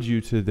showed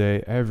you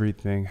today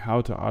everything,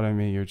 how to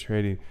automate your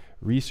trading.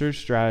 Research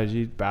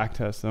strategies,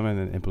 backtest them, and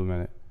then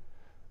implement it.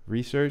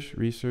 Research.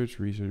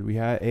 We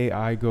had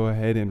AI go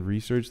ahead and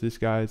research this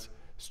guy's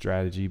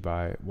strategy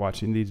by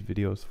watching these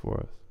videos for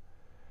us.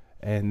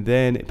 And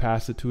then it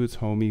passed it to its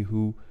homie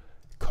who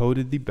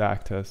coded the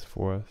backtest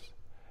for us,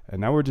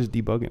 and now we're just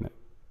debugging it.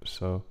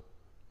 So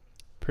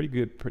pretty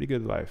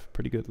good life.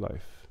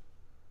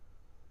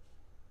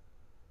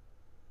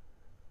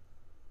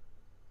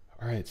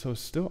 All right, so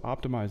it's still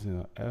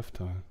optimizing a F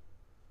ton.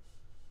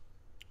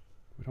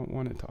 We don't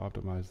want it to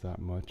optimize that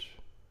much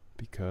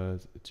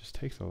because it just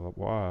takes a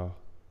while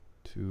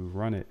to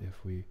run it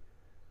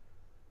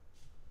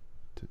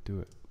to do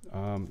it.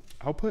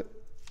 I'll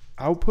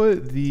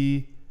put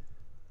the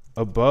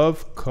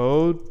above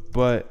code,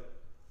 but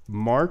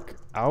mark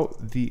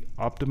out the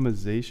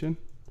optimization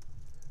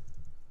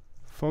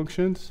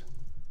functions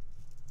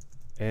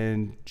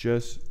and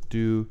just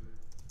do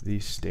the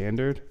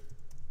standard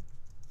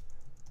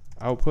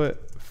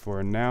output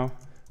for now.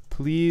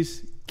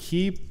 Please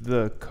keep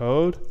the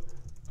code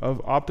of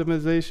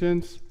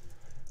optimizations,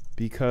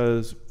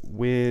 because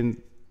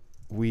when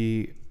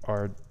we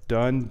are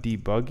done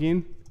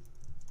debugging,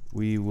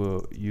 we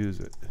will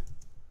use it.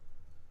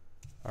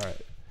 All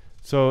right.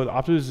 So the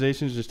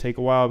optimizations just take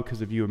a while,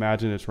 because if you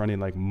imagine it's running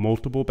like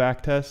multiple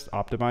back tests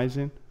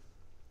optimizing.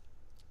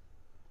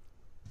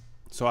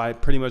 So I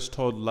pretty much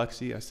told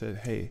Luxy, I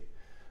said, hey,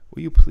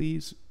 will you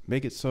please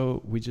make it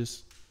so we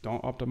just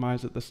don't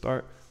optimize at the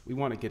start? We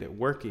want to get it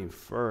working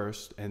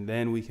first, and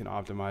then we can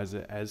optimize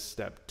it as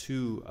step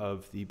 2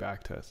 of the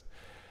back test.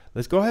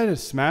 Let's go ahead and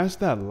smash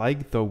that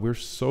like though. We're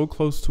so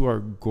close to our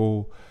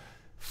goal.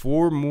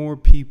 4 more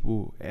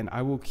people, and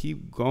I will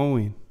keep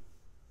going.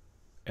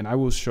 And I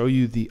will show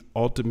you the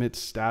ultimate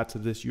stats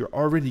of this. You're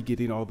already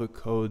getting all the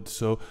code,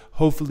 so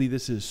hopefully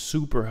this is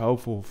super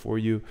helpful for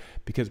you,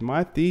 because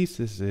my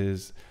thesis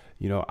is,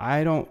 you know,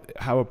 I don't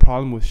have a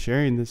problem with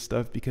sharing this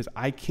stuff because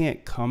I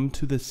can't come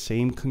to the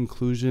same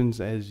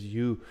conclusions as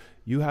you.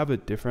 You have a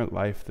different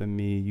life than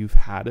me. You've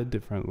had a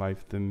different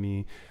life than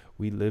me.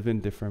 We live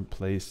in different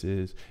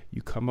places.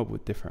 You come up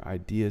with different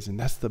ideas, and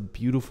that's the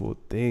beautiful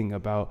thing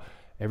about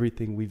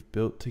everything we've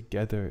built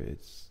together.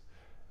 It's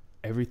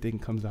everything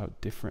comes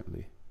out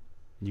differently.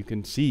 You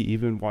can see,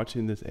 even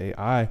watching this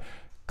AI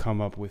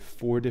come up with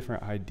 4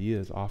 different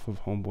ideas off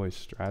of Homeboy's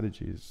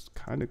strategies,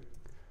 kind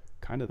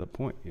of the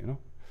point, you know?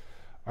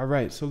 All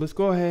right, so let's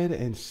go ahead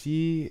and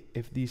see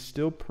if these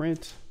still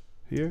print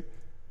here.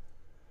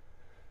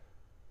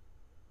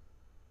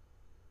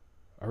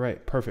 All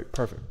right, perfect.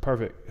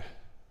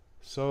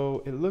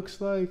 So it looks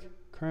like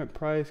current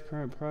price,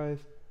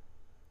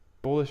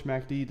 bullish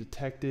MACD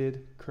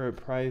detected, current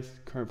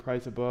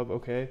price above.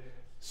 Okay,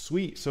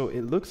 sweet. So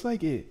it looks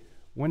like it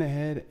went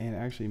ahead and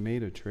actually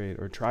made a trade,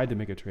 or tried to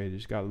make a trade. It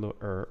just got a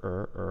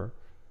little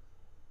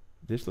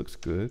This looks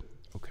good.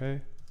 Okay.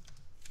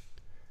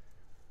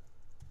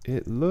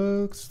 It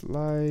looks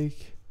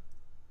like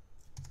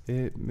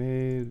it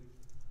made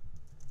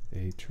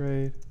a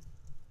trade,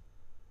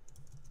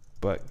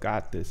 but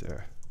got this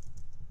error.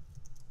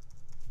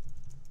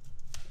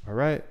 All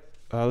right,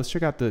 let's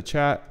check out the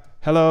chat.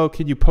 Hello,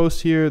 can you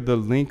post here the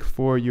link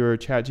for your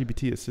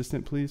ChatGPT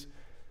assistant, please?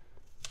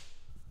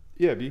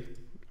 Yeah, B,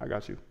 I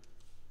got you.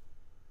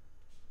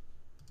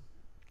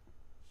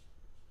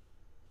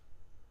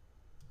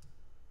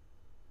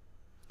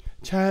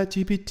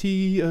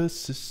 ChatGPT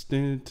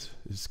assistant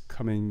is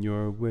coming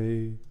your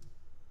way.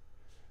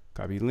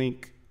 Copy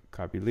link.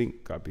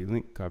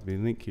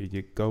 Here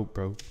you go,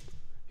 bro.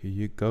 Here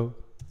you go.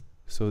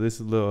 So this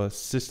is a little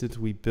assistant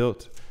we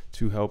built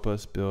to help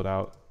us build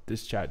out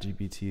this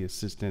ChatGPT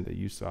assistant that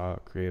you saw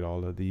create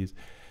all of these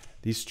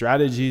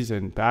strategies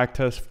and back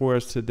tests for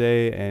us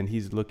today. And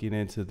he's looking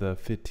into the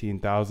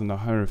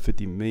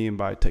 15,150 million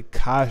by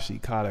Takeshi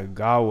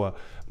Kotegawa.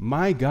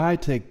 My guy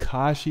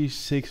Takeshi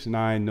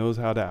 69 knows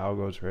how to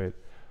algo trade.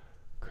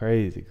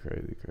 Crazy.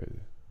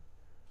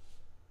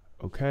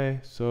 Okay,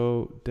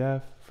 so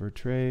def for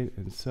trade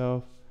and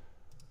self,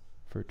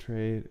 for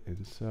trade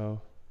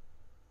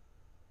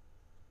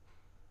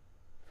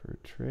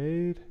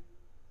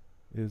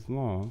is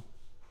long.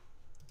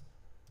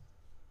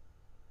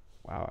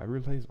 Wow, I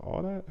replaced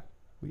all that?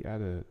 We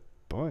added a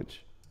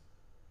bunch.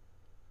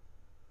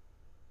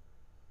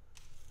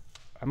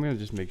 I'm gonna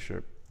just make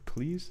sure,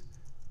 please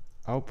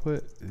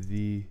output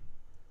the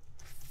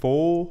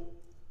full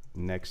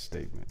next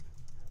statement.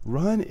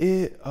 Run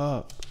it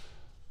up.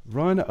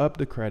 Run up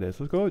the credits.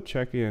 Let's go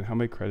check in how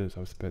many credits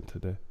I've spent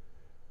today.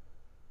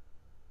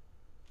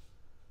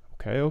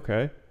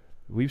 Okay.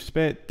 We've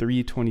spent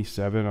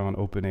 $327 on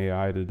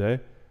OpenAI today.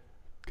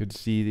 Could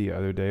see the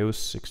other day it was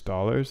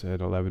 $6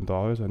 and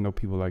 $11. I know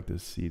people like to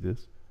see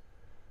this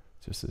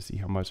just to see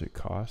how much it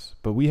costs.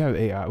 But we have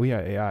AI. We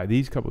had AI.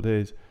 These couple of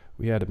days,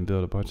 we had to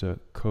build a bunch of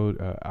code,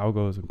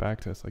 algos and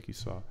backtests like you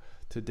saw.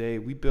 Today,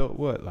 we built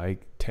what,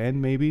 like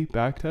 10 maybe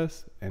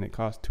backtests, and it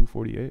cost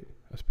 $248.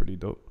 That's pretty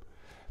dope.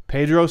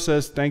 Pedro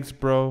says, thanks,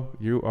 bro.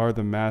 You are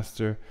the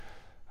master.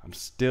 I'm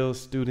still a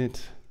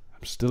student.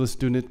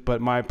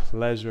 But my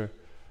pleasure.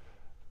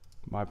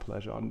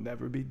 I'll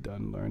never be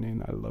done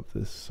learning. I love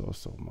this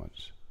so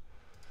much.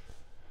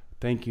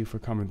 Thank you for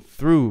coming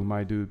through,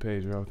 my dude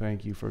Pedro.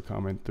 Thank you for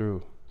coming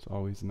through. It's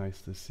always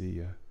nice to see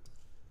you.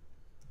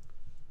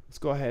 Let's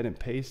go ahead and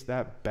paste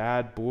that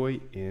bad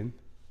boy in.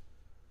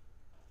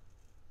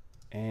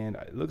 And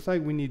it looks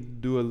like we need to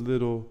do a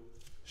little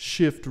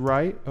shift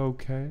right.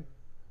 Okay.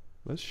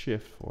 Let's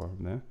shift for him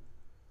then.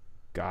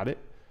 Got it.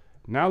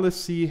 Now let's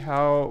see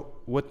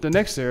what the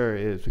next error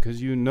is,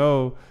 because you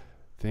know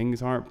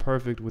things aren't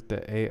perfect with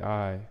the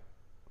AI.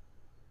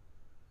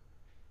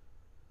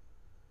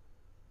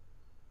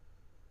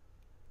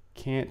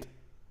 Can't.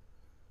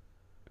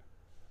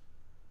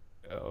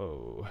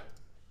 Oh,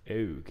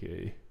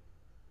 okay.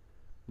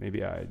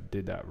 Maybe I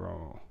did that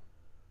wrong.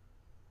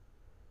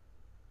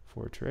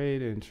 For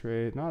trade and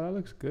trade. No, that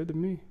looks good to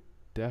me.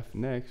 Def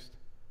next.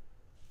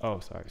 Oh,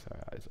 sorry.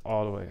 It's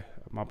all the way.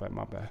 My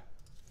bad.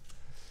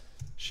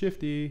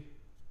 Shifty.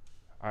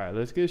 All right,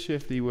 let's get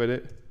shifty with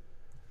it.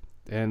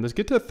 And let's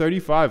get to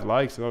 35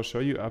 likes, and I'll show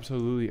you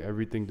absolutely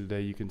everything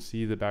today. You can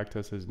see the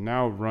backtest is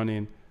now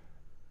running.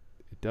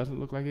 It doesn't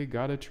look like it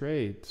got a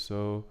trade.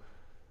 So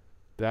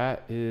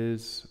that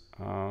is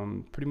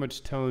pretty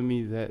much telling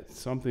me that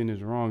something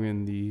is wrong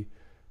in the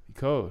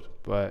code.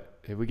 But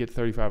if we get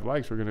 35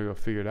 likes, we're going to go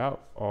figure it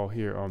out all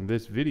here on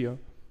this video.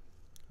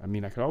 I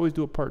mean, I could always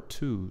do a part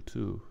 2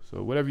 too.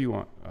 So whatever you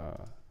want.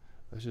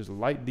 Let's just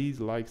light these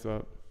likes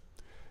up.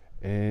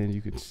 And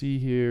you can see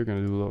here, we're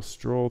going to do a little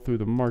stroll through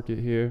the market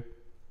here.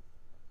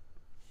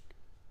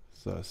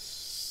 So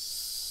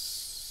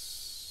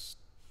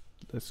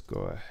let's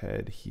go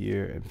ahead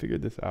here and figure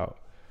this out.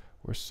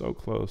 We're so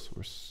close.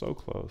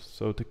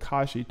 So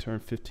Takeshi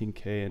turned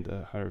 15K into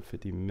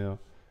 150 mil.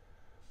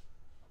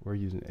 We're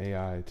using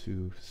AI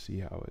to see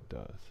how it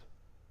does.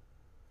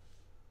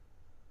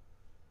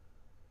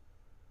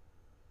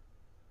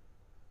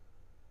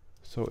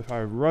 So if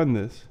I run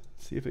this,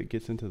 see if it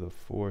gets into the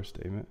for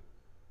statement.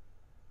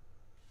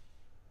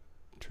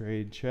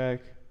 Trade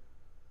check.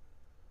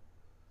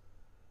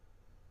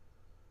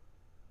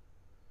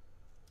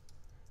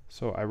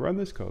 So I run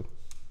this code.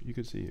 You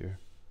can see here.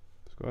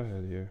 Let's go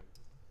ahead here.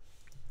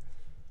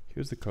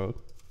 Here's the code.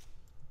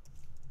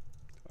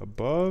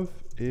 Above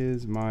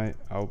is my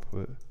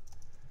output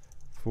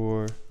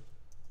for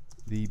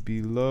the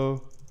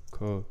below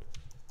code.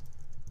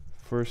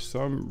 For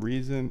some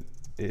reason,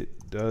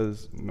 it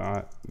does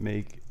not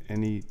make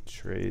any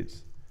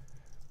trades.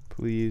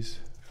 Please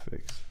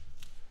fix.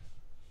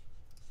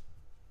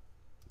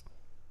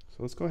 So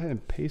let's go ahead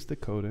and paste the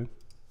code in.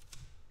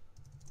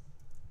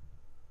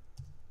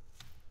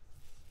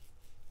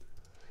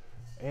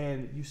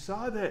 And you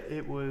saw that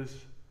it was,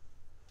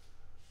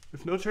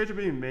 if no trades are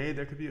being made,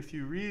 there could be a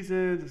few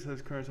reasons. It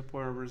says current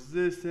support and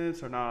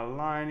resistance are not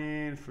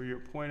aligning. For your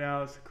point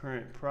outs, the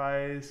current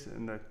price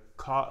and the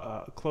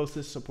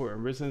closest support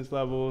and resistance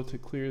level to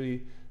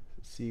clearly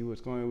see what's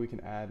going on. We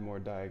can add more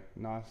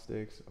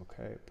diagnostics.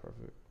 Okay,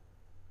 perfect.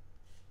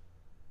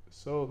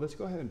 So let's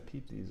go ahead and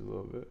peep these a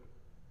little bit.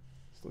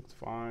 This looks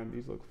fine.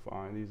 These look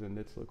fine. These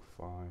nits look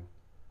fine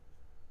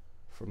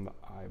from the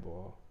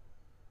eyeball.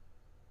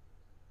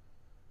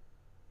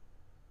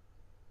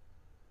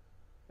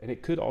 And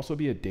it could also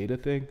be a data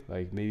thing.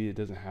 Like maybe it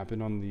doesn't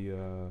happen on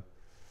the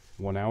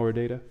 1 hour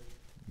data,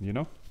 you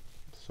know?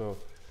 So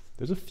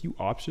there's a few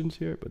options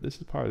here, but this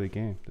is part of the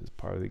game. This is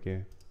part of the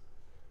game.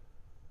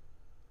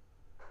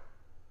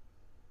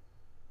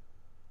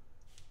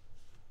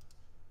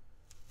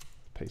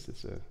 Paste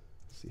this in.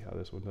 See how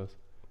this one does.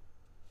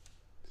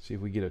 See if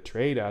we get a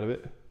trade out of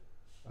it.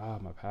 Ah,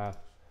 my path.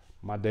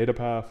 My data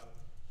path.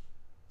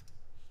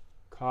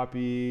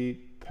 Copy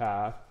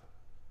path.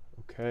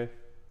 Okay.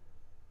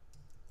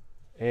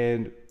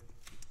 And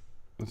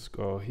let's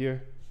go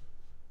here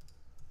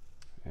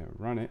and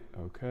run it.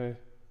 Okay.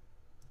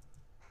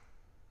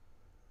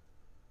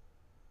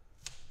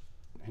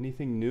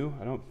 Anything new?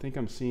 I don't think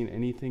I'm seeing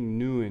anything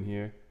new in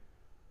here.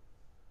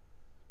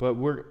 But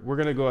we're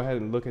gonna go ahead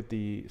and look at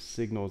the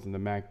signals and the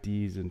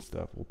MACDs and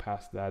stuff. We'll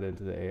pass that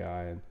into the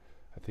AI, and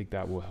I think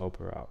that will help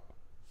her out.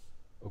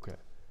 Okay,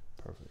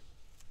 perfect.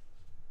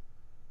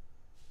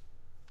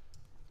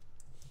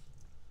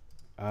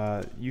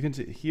 You can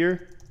see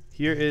here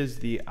is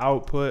the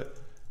output.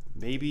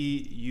 Maybe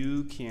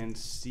you can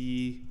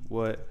see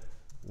what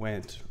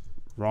went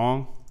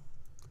wrong.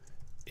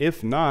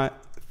 If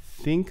not,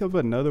 think of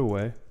another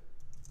way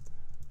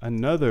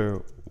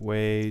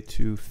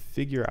to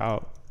figure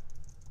out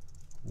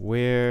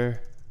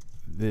where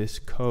this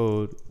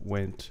code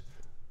went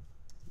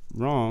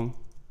wrong,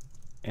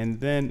 and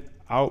then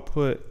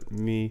output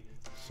me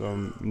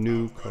some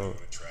new code.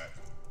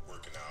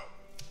 Working out,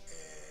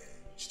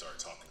 and you start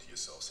talking to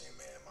yourself, saying,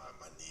 "Man,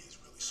 my knee is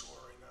really sore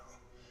right now.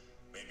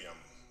 Maybe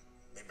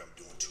I'm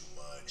doing too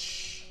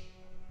much.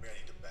 Maybe I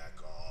need to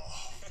back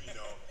off. You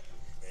know,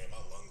 man,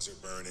 my lungs are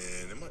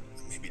burning.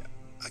 Maybe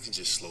I can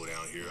just slow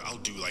down here. I'll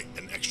do like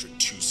an extra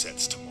 2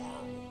 sets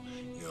tomorrow.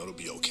 You know, it'll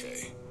be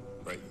okay."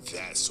 Right?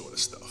 That sort of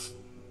stuff.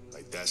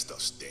 Like that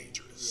stuff's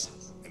dangerous.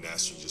 Yes. And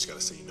that's, you just gotta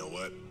say, you know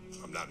what?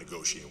 I'm not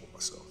negotiating with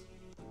myself.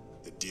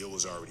 The deal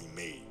was already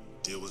made.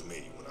 Deal was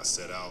made. When I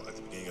set out at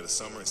the beginning of the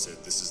summer and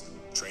said, this is the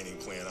training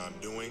plan I'm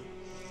doing,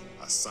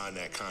 I signed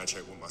that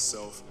contract with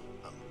myself.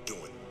 I'm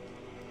doing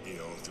it. You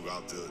know,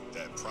 throughout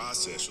that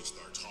process, you'll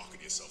start talking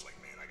to yourself like,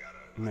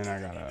 man, I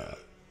gotta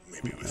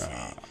maybe it was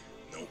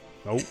me.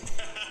 Nope.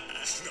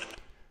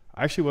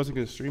 I actually wasn't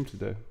going to stream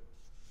today,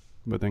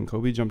 but then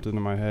Kobe jumped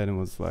into my head and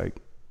was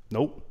like,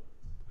 nope.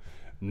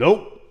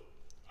 All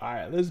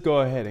right, let's go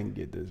ahead and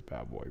get this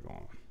bad boy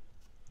going.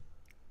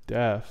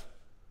 Def.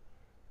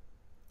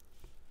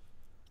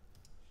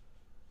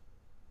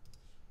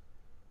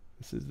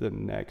 This is the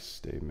next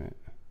statement.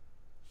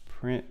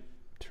 Print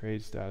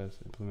trade status,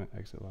 implement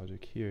exit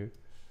logic here.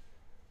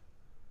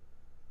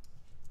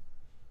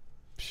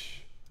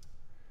 Psh.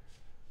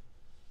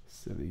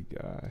 Silly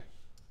guy.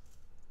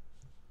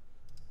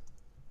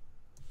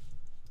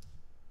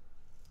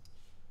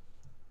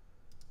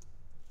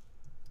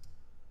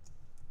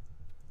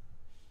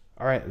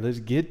 All right, let's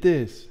get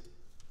this.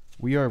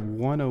 We are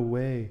one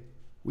away.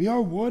 We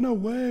are one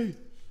away.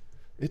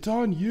 It's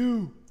on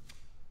you.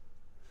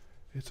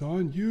 It's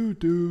on you,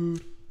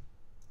 dude.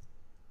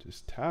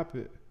 Just tap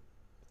it.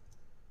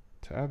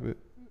 Tap it.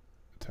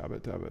 Tap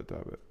it, tap it,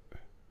 tap it.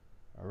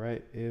 All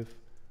right,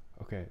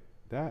 okay,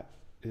 that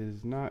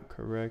is not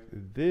correct.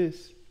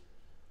 This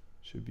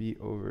should be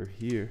over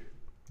here.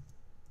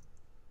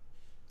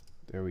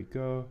 There we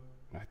go.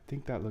 I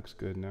think that looks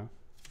good now.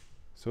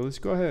 So let's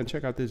go ahead and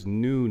check out this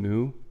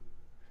new.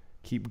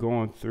 Keep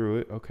going through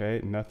it.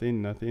 Okay,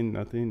 nothing.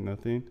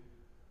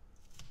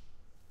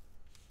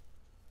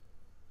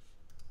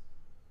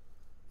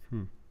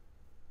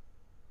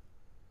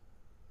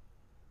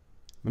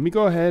 Let me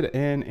go ahead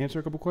and answer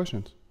a couple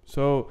questions.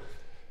 So,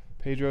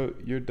 Pedro,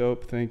 you're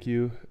dope. Thank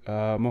you.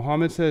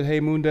 Mohammed said,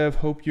 hey, Moondev,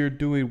 hope you're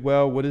doing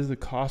well. What is the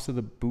cost of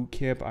the boot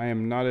camp? I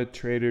am not a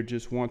trader,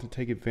 just want to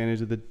take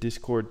advantage of the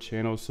Discord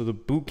channel. So the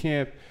boot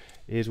camp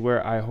is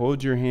where I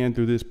hold your hand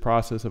through this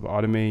process of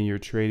automating your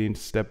trading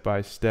step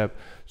by step.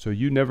 So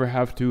you never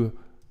have to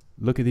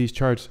look at these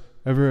charts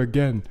ever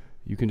again.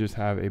 You can just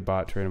have a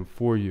bot trade them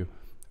for you.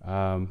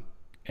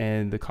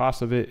 And the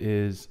cost of it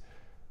is,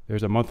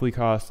 there's a monthly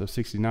cost of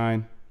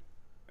 $69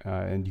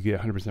 and you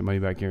get 100% money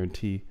back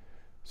guarantee.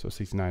 So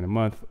 $69 a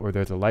month, or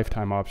there's a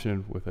lifetime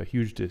option with a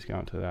huge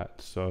discount to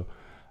that. So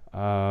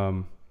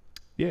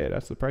yeah,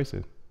 that's the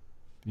pricing.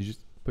 You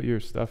just put your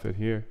stuff in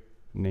here,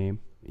 name,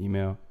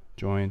 email,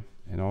 join,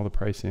 and all the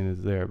pricing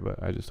is there,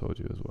 but I just told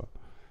you as well.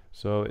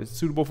 So it's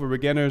suitable for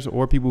beginners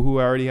or people who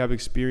already have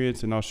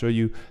experience, and I'll show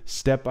you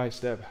step by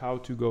step how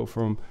to go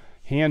from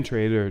hand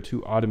trader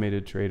to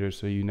automated trader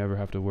so you never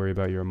have to worry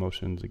about your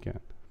emotions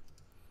again.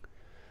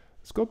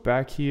 Let's go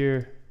back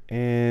here,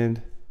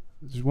 and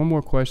there's one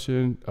more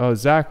question. Oh,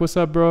 Zach, what's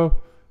up, bro?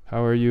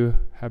 How are you?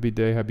 Happy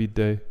day, happy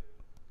day.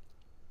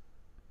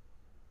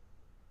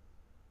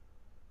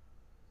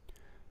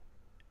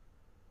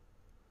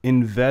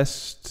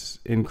 Invest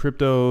in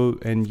crypto,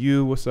 and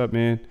you, what's up,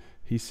 man?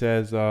 He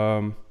says,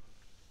 does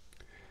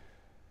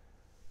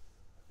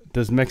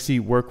Mexi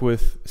work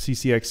with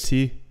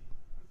CCXT?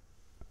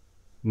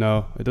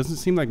 No, it doesn't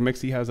seem like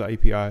Mexi has an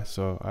API,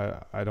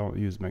 so I don't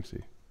use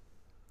Mexi.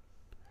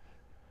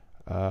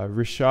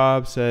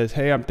 Rishab says,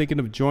 hey, I'm thinking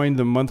of joining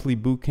the monthly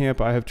boot camp.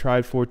 I have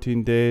tried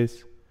 14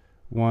 days.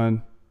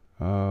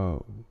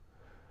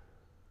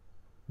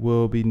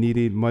 Will be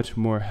needing much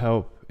more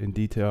help in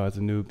detail as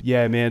a noob.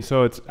 Yeah, man.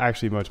 So it's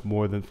actually much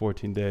more than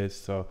 14 days.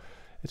 So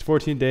it's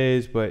 14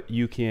 days, but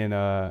you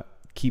can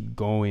keep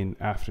going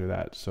after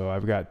that. So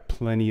I've got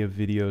plenty of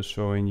videos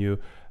showing you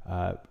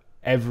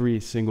every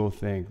single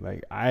thing.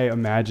 Like, I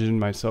imagined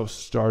myself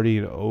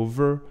starting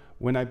over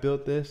when I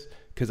built this,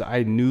 because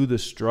I knew the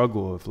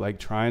struggle of like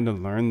trying to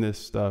learn this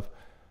stuff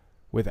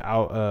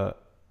without a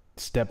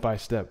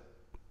step-by-step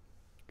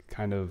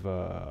kind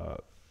of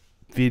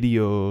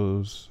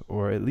videos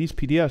or at least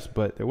PDFs,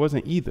 but there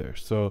wasn't either.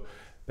 So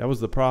that was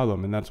the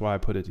problem, and that's why I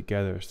put it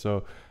together.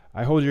 So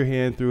I hold your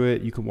hand through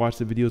it. You can watch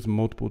the videos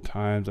multiple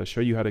times. I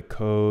show you how to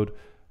code.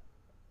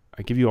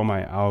 I give you all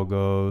my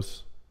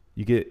algos.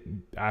 You get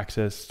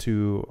access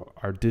to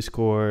our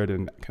Discord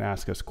and can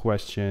ask us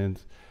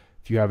questions.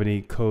 If you have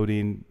any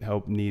coding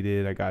help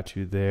needed, I got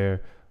you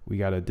there. We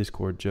got a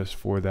Discord just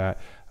for that.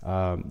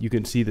 You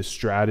can see the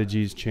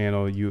strategies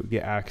channel you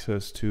get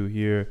access to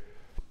here,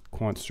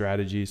 quant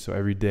strategies. So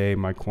every day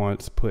my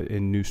quants put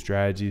in new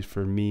strategies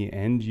for me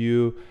and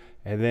you.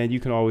 And then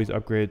you can always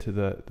upgrade to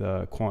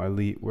the Quant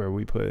Elite, where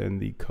we put in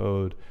the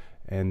code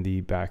and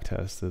the back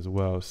test as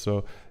well.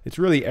 So it's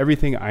really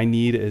everything I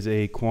need as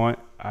a quant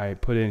I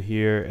put in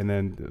here, and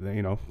then,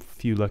 you know, a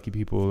few lucky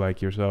people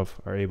like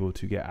yourself are able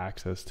to get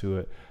access to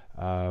it.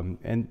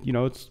 And you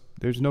know,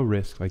 there's no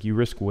risk. Like, you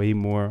risk way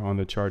more on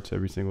the charts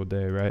every single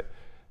day, right?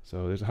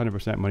 So there's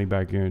 100% money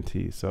back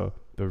guarantee. So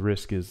the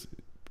risk is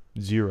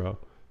zero,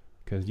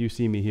 because you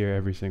see me here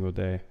every single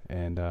day,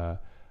 and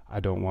I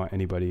don't want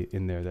anybody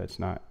in there that's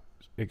not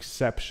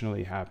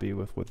exceptionally happy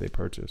with what they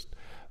purchased.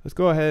 Let's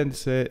go ahead and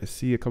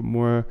see a couple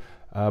more.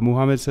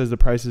 Muhammad says the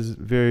price is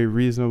very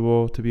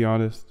reasonable, to be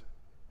honest.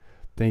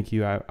 Thank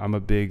you. I'm a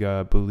big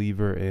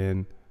believer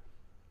in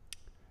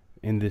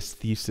this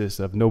thesis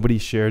of nobody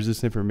shares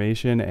this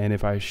information, and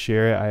if I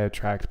share it, I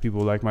attract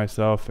people like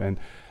myself and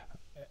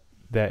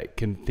that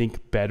can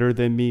think better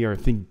than me or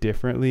think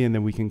differently, and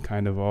then we can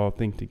kind of all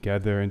think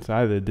together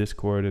inside of the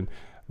Discord. And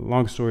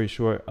long story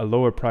short, a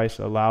lower price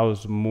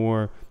allows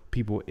more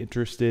people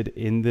interested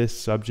in this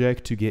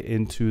subject to get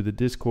into the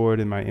Discord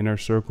in my inner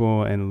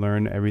circle and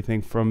learn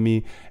everything from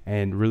me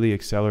and really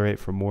accelerate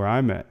from where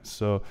I'm at.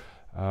 So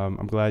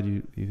I'm glad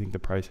you think the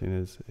pricing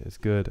is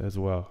good as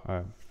well.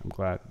 I'm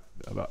glad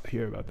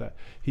hear about that.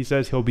 He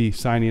says he'll be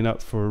signing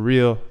up for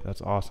real.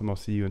 That's awesome. I'll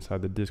see you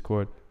inside the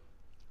Discord.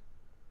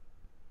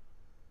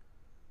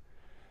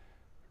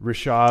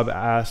 Rishab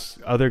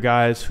asks, other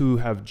guys who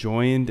have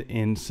joined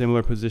in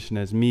similar position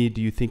as me,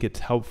 do you think it's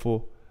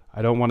helpful?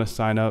 I don't want to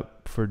sign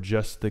up for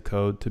just the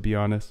code, to be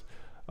honest.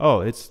 Oh,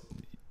 it's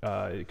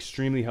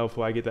extremely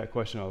helpful. I get that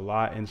question a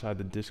lot inside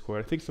the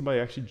Discord. I think somebody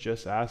actually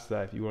just asked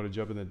that if you want to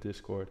jump in the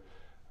Discord.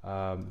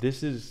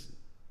 This is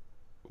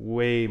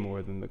way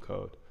more than the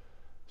code.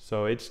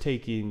 So it's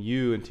taking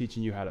you and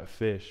teaching you how to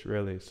fish,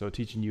 really. So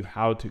teaching you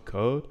how to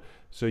code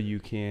so you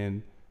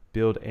can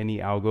build any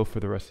algo for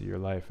the rest of your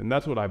life. And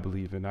that's what I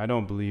believe in. I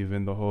don't believe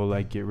in the whole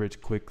like get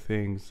rich quick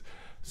things.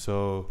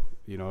 So,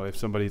 you know, if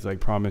somebody's like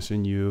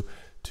promising you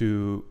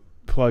to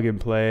plug and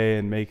play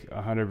and make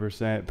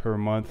 100% per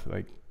month,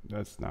 like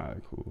that's not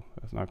cool.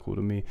 That's not cool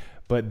to me.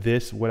 But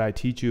this, what I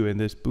teach you in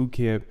this boot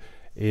camp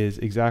is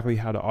exactly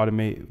how to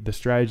automate the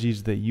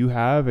strategies that you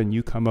have and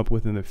you come up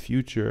with in the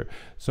future.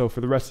 So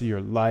for the rest of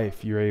your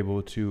life, you're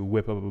able to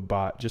whip up a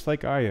bot just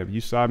like I am. You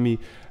saw me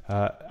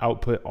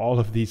output all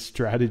of these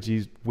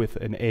strategies with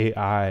an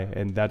AI,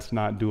 and that's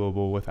not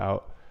doable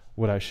without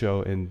what I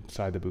show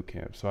inside the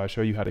bootcamp. So I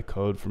show you how to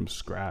code from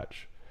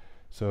scratch.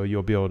 So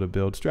you'll be able to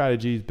build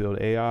strategies, build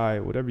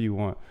AI, whatever you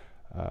want,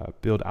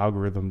 build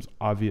algorithms.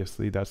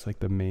 Obviously, that's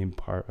like the main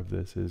part of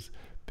this is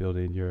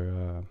building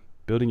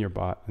your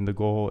bot. And the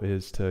goal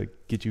is to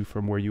get you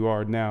from where you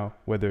are now,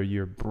 whether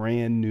you're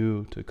brand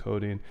new to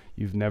coding,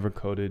 you've never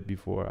coded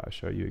before. I'll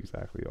show you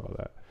exactly all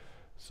that.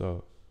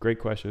 So great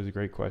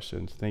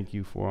questions. Thank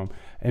you for them.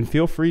 And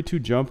feel free to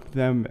jump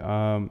them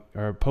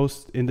or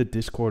post in the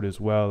Discord as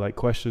well. Like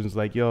questions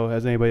like, yo,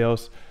 has anybody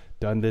else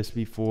done this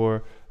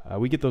before?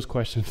 We get those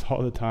questions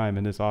all the time,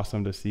 and it's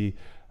awesome to see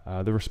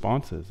the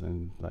responses.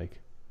 And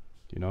like,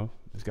 you know,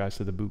 this guy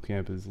said the boot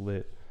camp is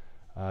lit.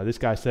 This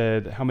guy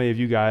said, how many of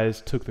you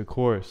guys took the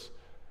course?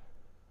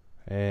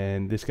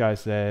 And this guy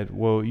said,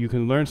 well, you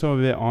can learn some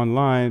of it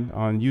online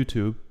on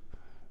YouTube,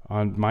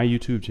 on my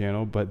YouTube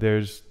channel, but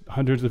there's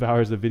hundreds of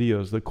hours of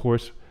videos. The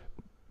course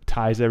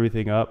ties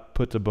everything up,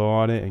 puts a bow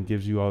on it, and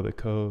gives you all the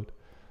code.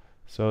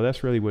 So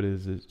that's really what it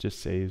is. It just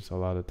saves a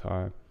lot of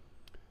time.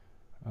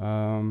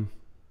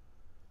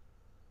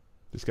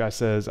 This guy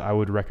says, I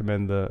would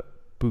recommend the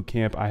boot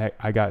camp.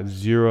 I got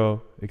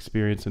zero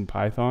experience in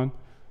Python,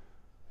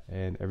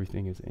 and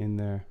everything is in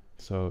there.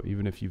 So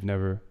even if you've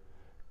never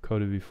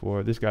coded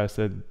before, this guy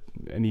said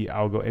any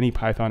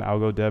Python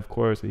algo dev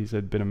course, he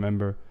said been a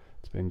member.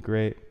 It's been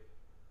great.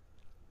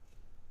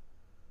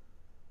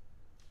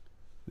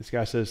 This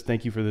guy says,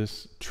 thank you for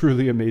this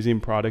truly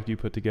amazing product you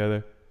put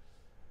together.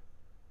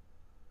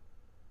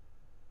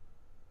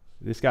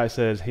 This guy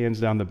says, hands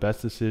down, the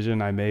best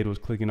decision I made was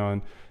clicking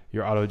on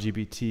your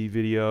AutoGPT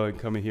video and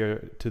coming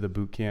here to the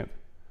boot camp.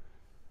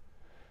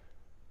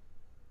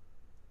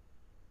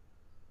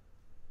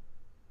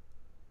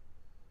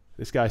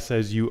 This guy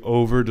says you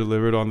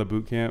over-delivered on the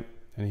boot camp,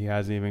 and he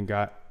hasn't even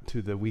got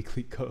to the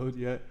weekly code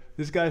yet.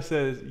 This guy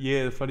says,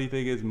 yeah, the funny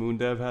thing is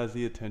MoonDev has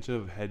the attention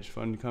of hedge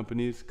fund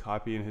companies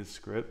copying his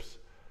scripts.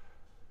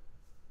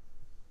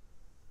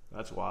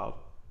 That's wild.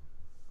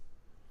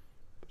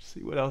 Let's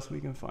see what else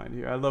we can find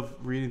here. I love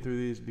reading through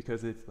these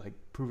because it's like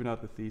proving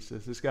out the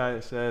thesis. This guy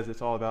says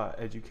it's all about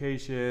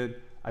education.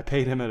 I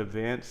paid him an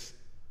advance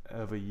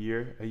of a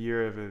year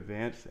of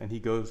advance, and he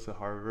goes to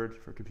Harvard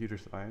for computer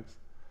science.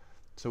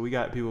 So we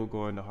got people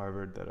going to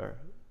Harvard that are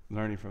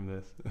learning from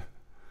this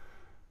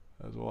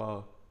as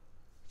well.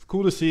 It's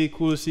cool to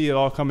see it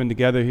all coming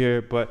together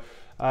here. But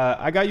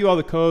I got you all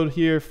the code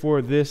here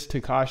for this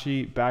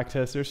Takeshi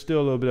backtest. There's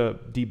still a little bit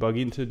of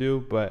debugging to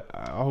do, but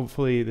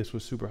hopefully this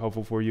was super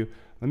helpful for you.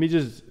 Let me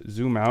just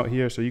zoom out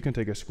here so you can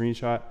take a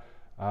screenshot.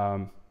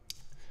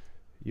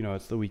 You know,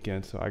 it's the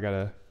weekend, so I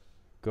gotta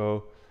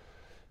go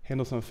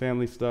handle some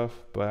family stuff,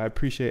 but I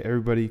appreciate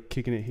everybody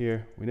kicking it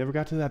here. We never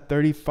got to that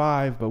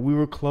 35, but we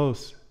were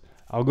close.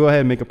 I'll go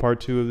ahead and make a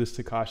part 2 of this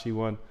Takeshi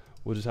one.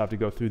 We'll just have to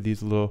go through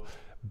these little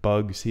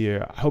bugs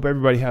here. I hope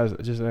everybody has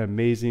just an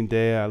amazing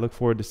day. I look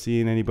forward to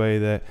seeing anybody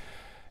that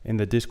in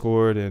the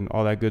Discord and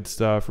all that good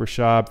stuff.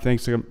 Rashab,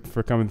 thanks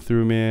for coming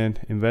through, man.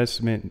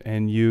 Investment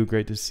and you,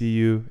 great to see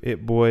you.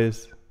 It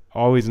boys,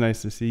 always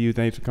nice to see you.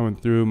 Thanks for coming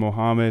through.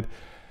 Mohammed,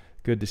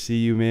 good to see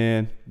you,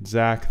 man.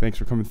 Zach, thanks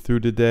for coming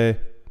through today.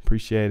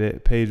 Appreciate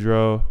it.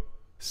 Pedro,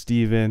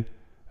 Steven,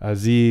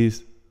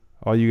 Aziz,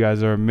 all you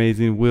guys are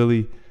amazing.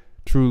 Willie,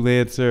 True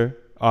Lancer,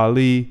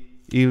 Ali,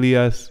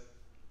 Elias,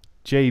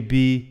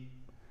 JB.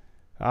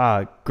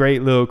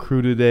 Great little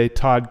crew today.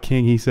 Todd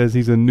King, he says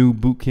he's a new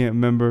bootcamp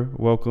member.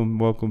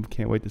 Welcome.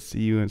 Can't wait to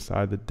see you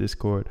inside the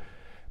Discord.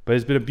 But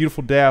it's been a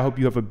beautiful day. I hope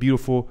you have a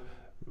beautiful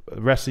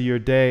rest of your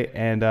day.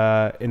 And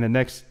in the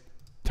next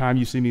time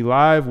you see me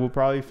live, we'll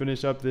probably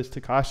finish up this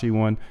Takeshi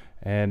one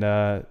and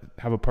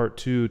have a part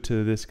 2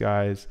 to this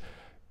guy's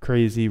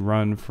crazy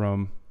run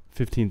from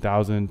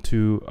 15,000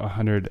 to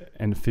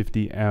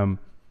 150 M.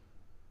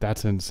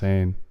 That's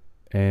insane.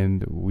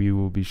 And we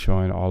will be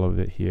showing all of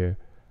it here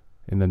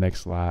in the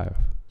next live.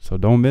 So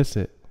don't miss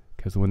it,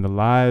 because when the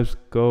lives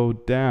go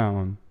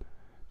down,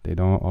 they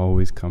don't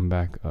always come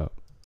back up.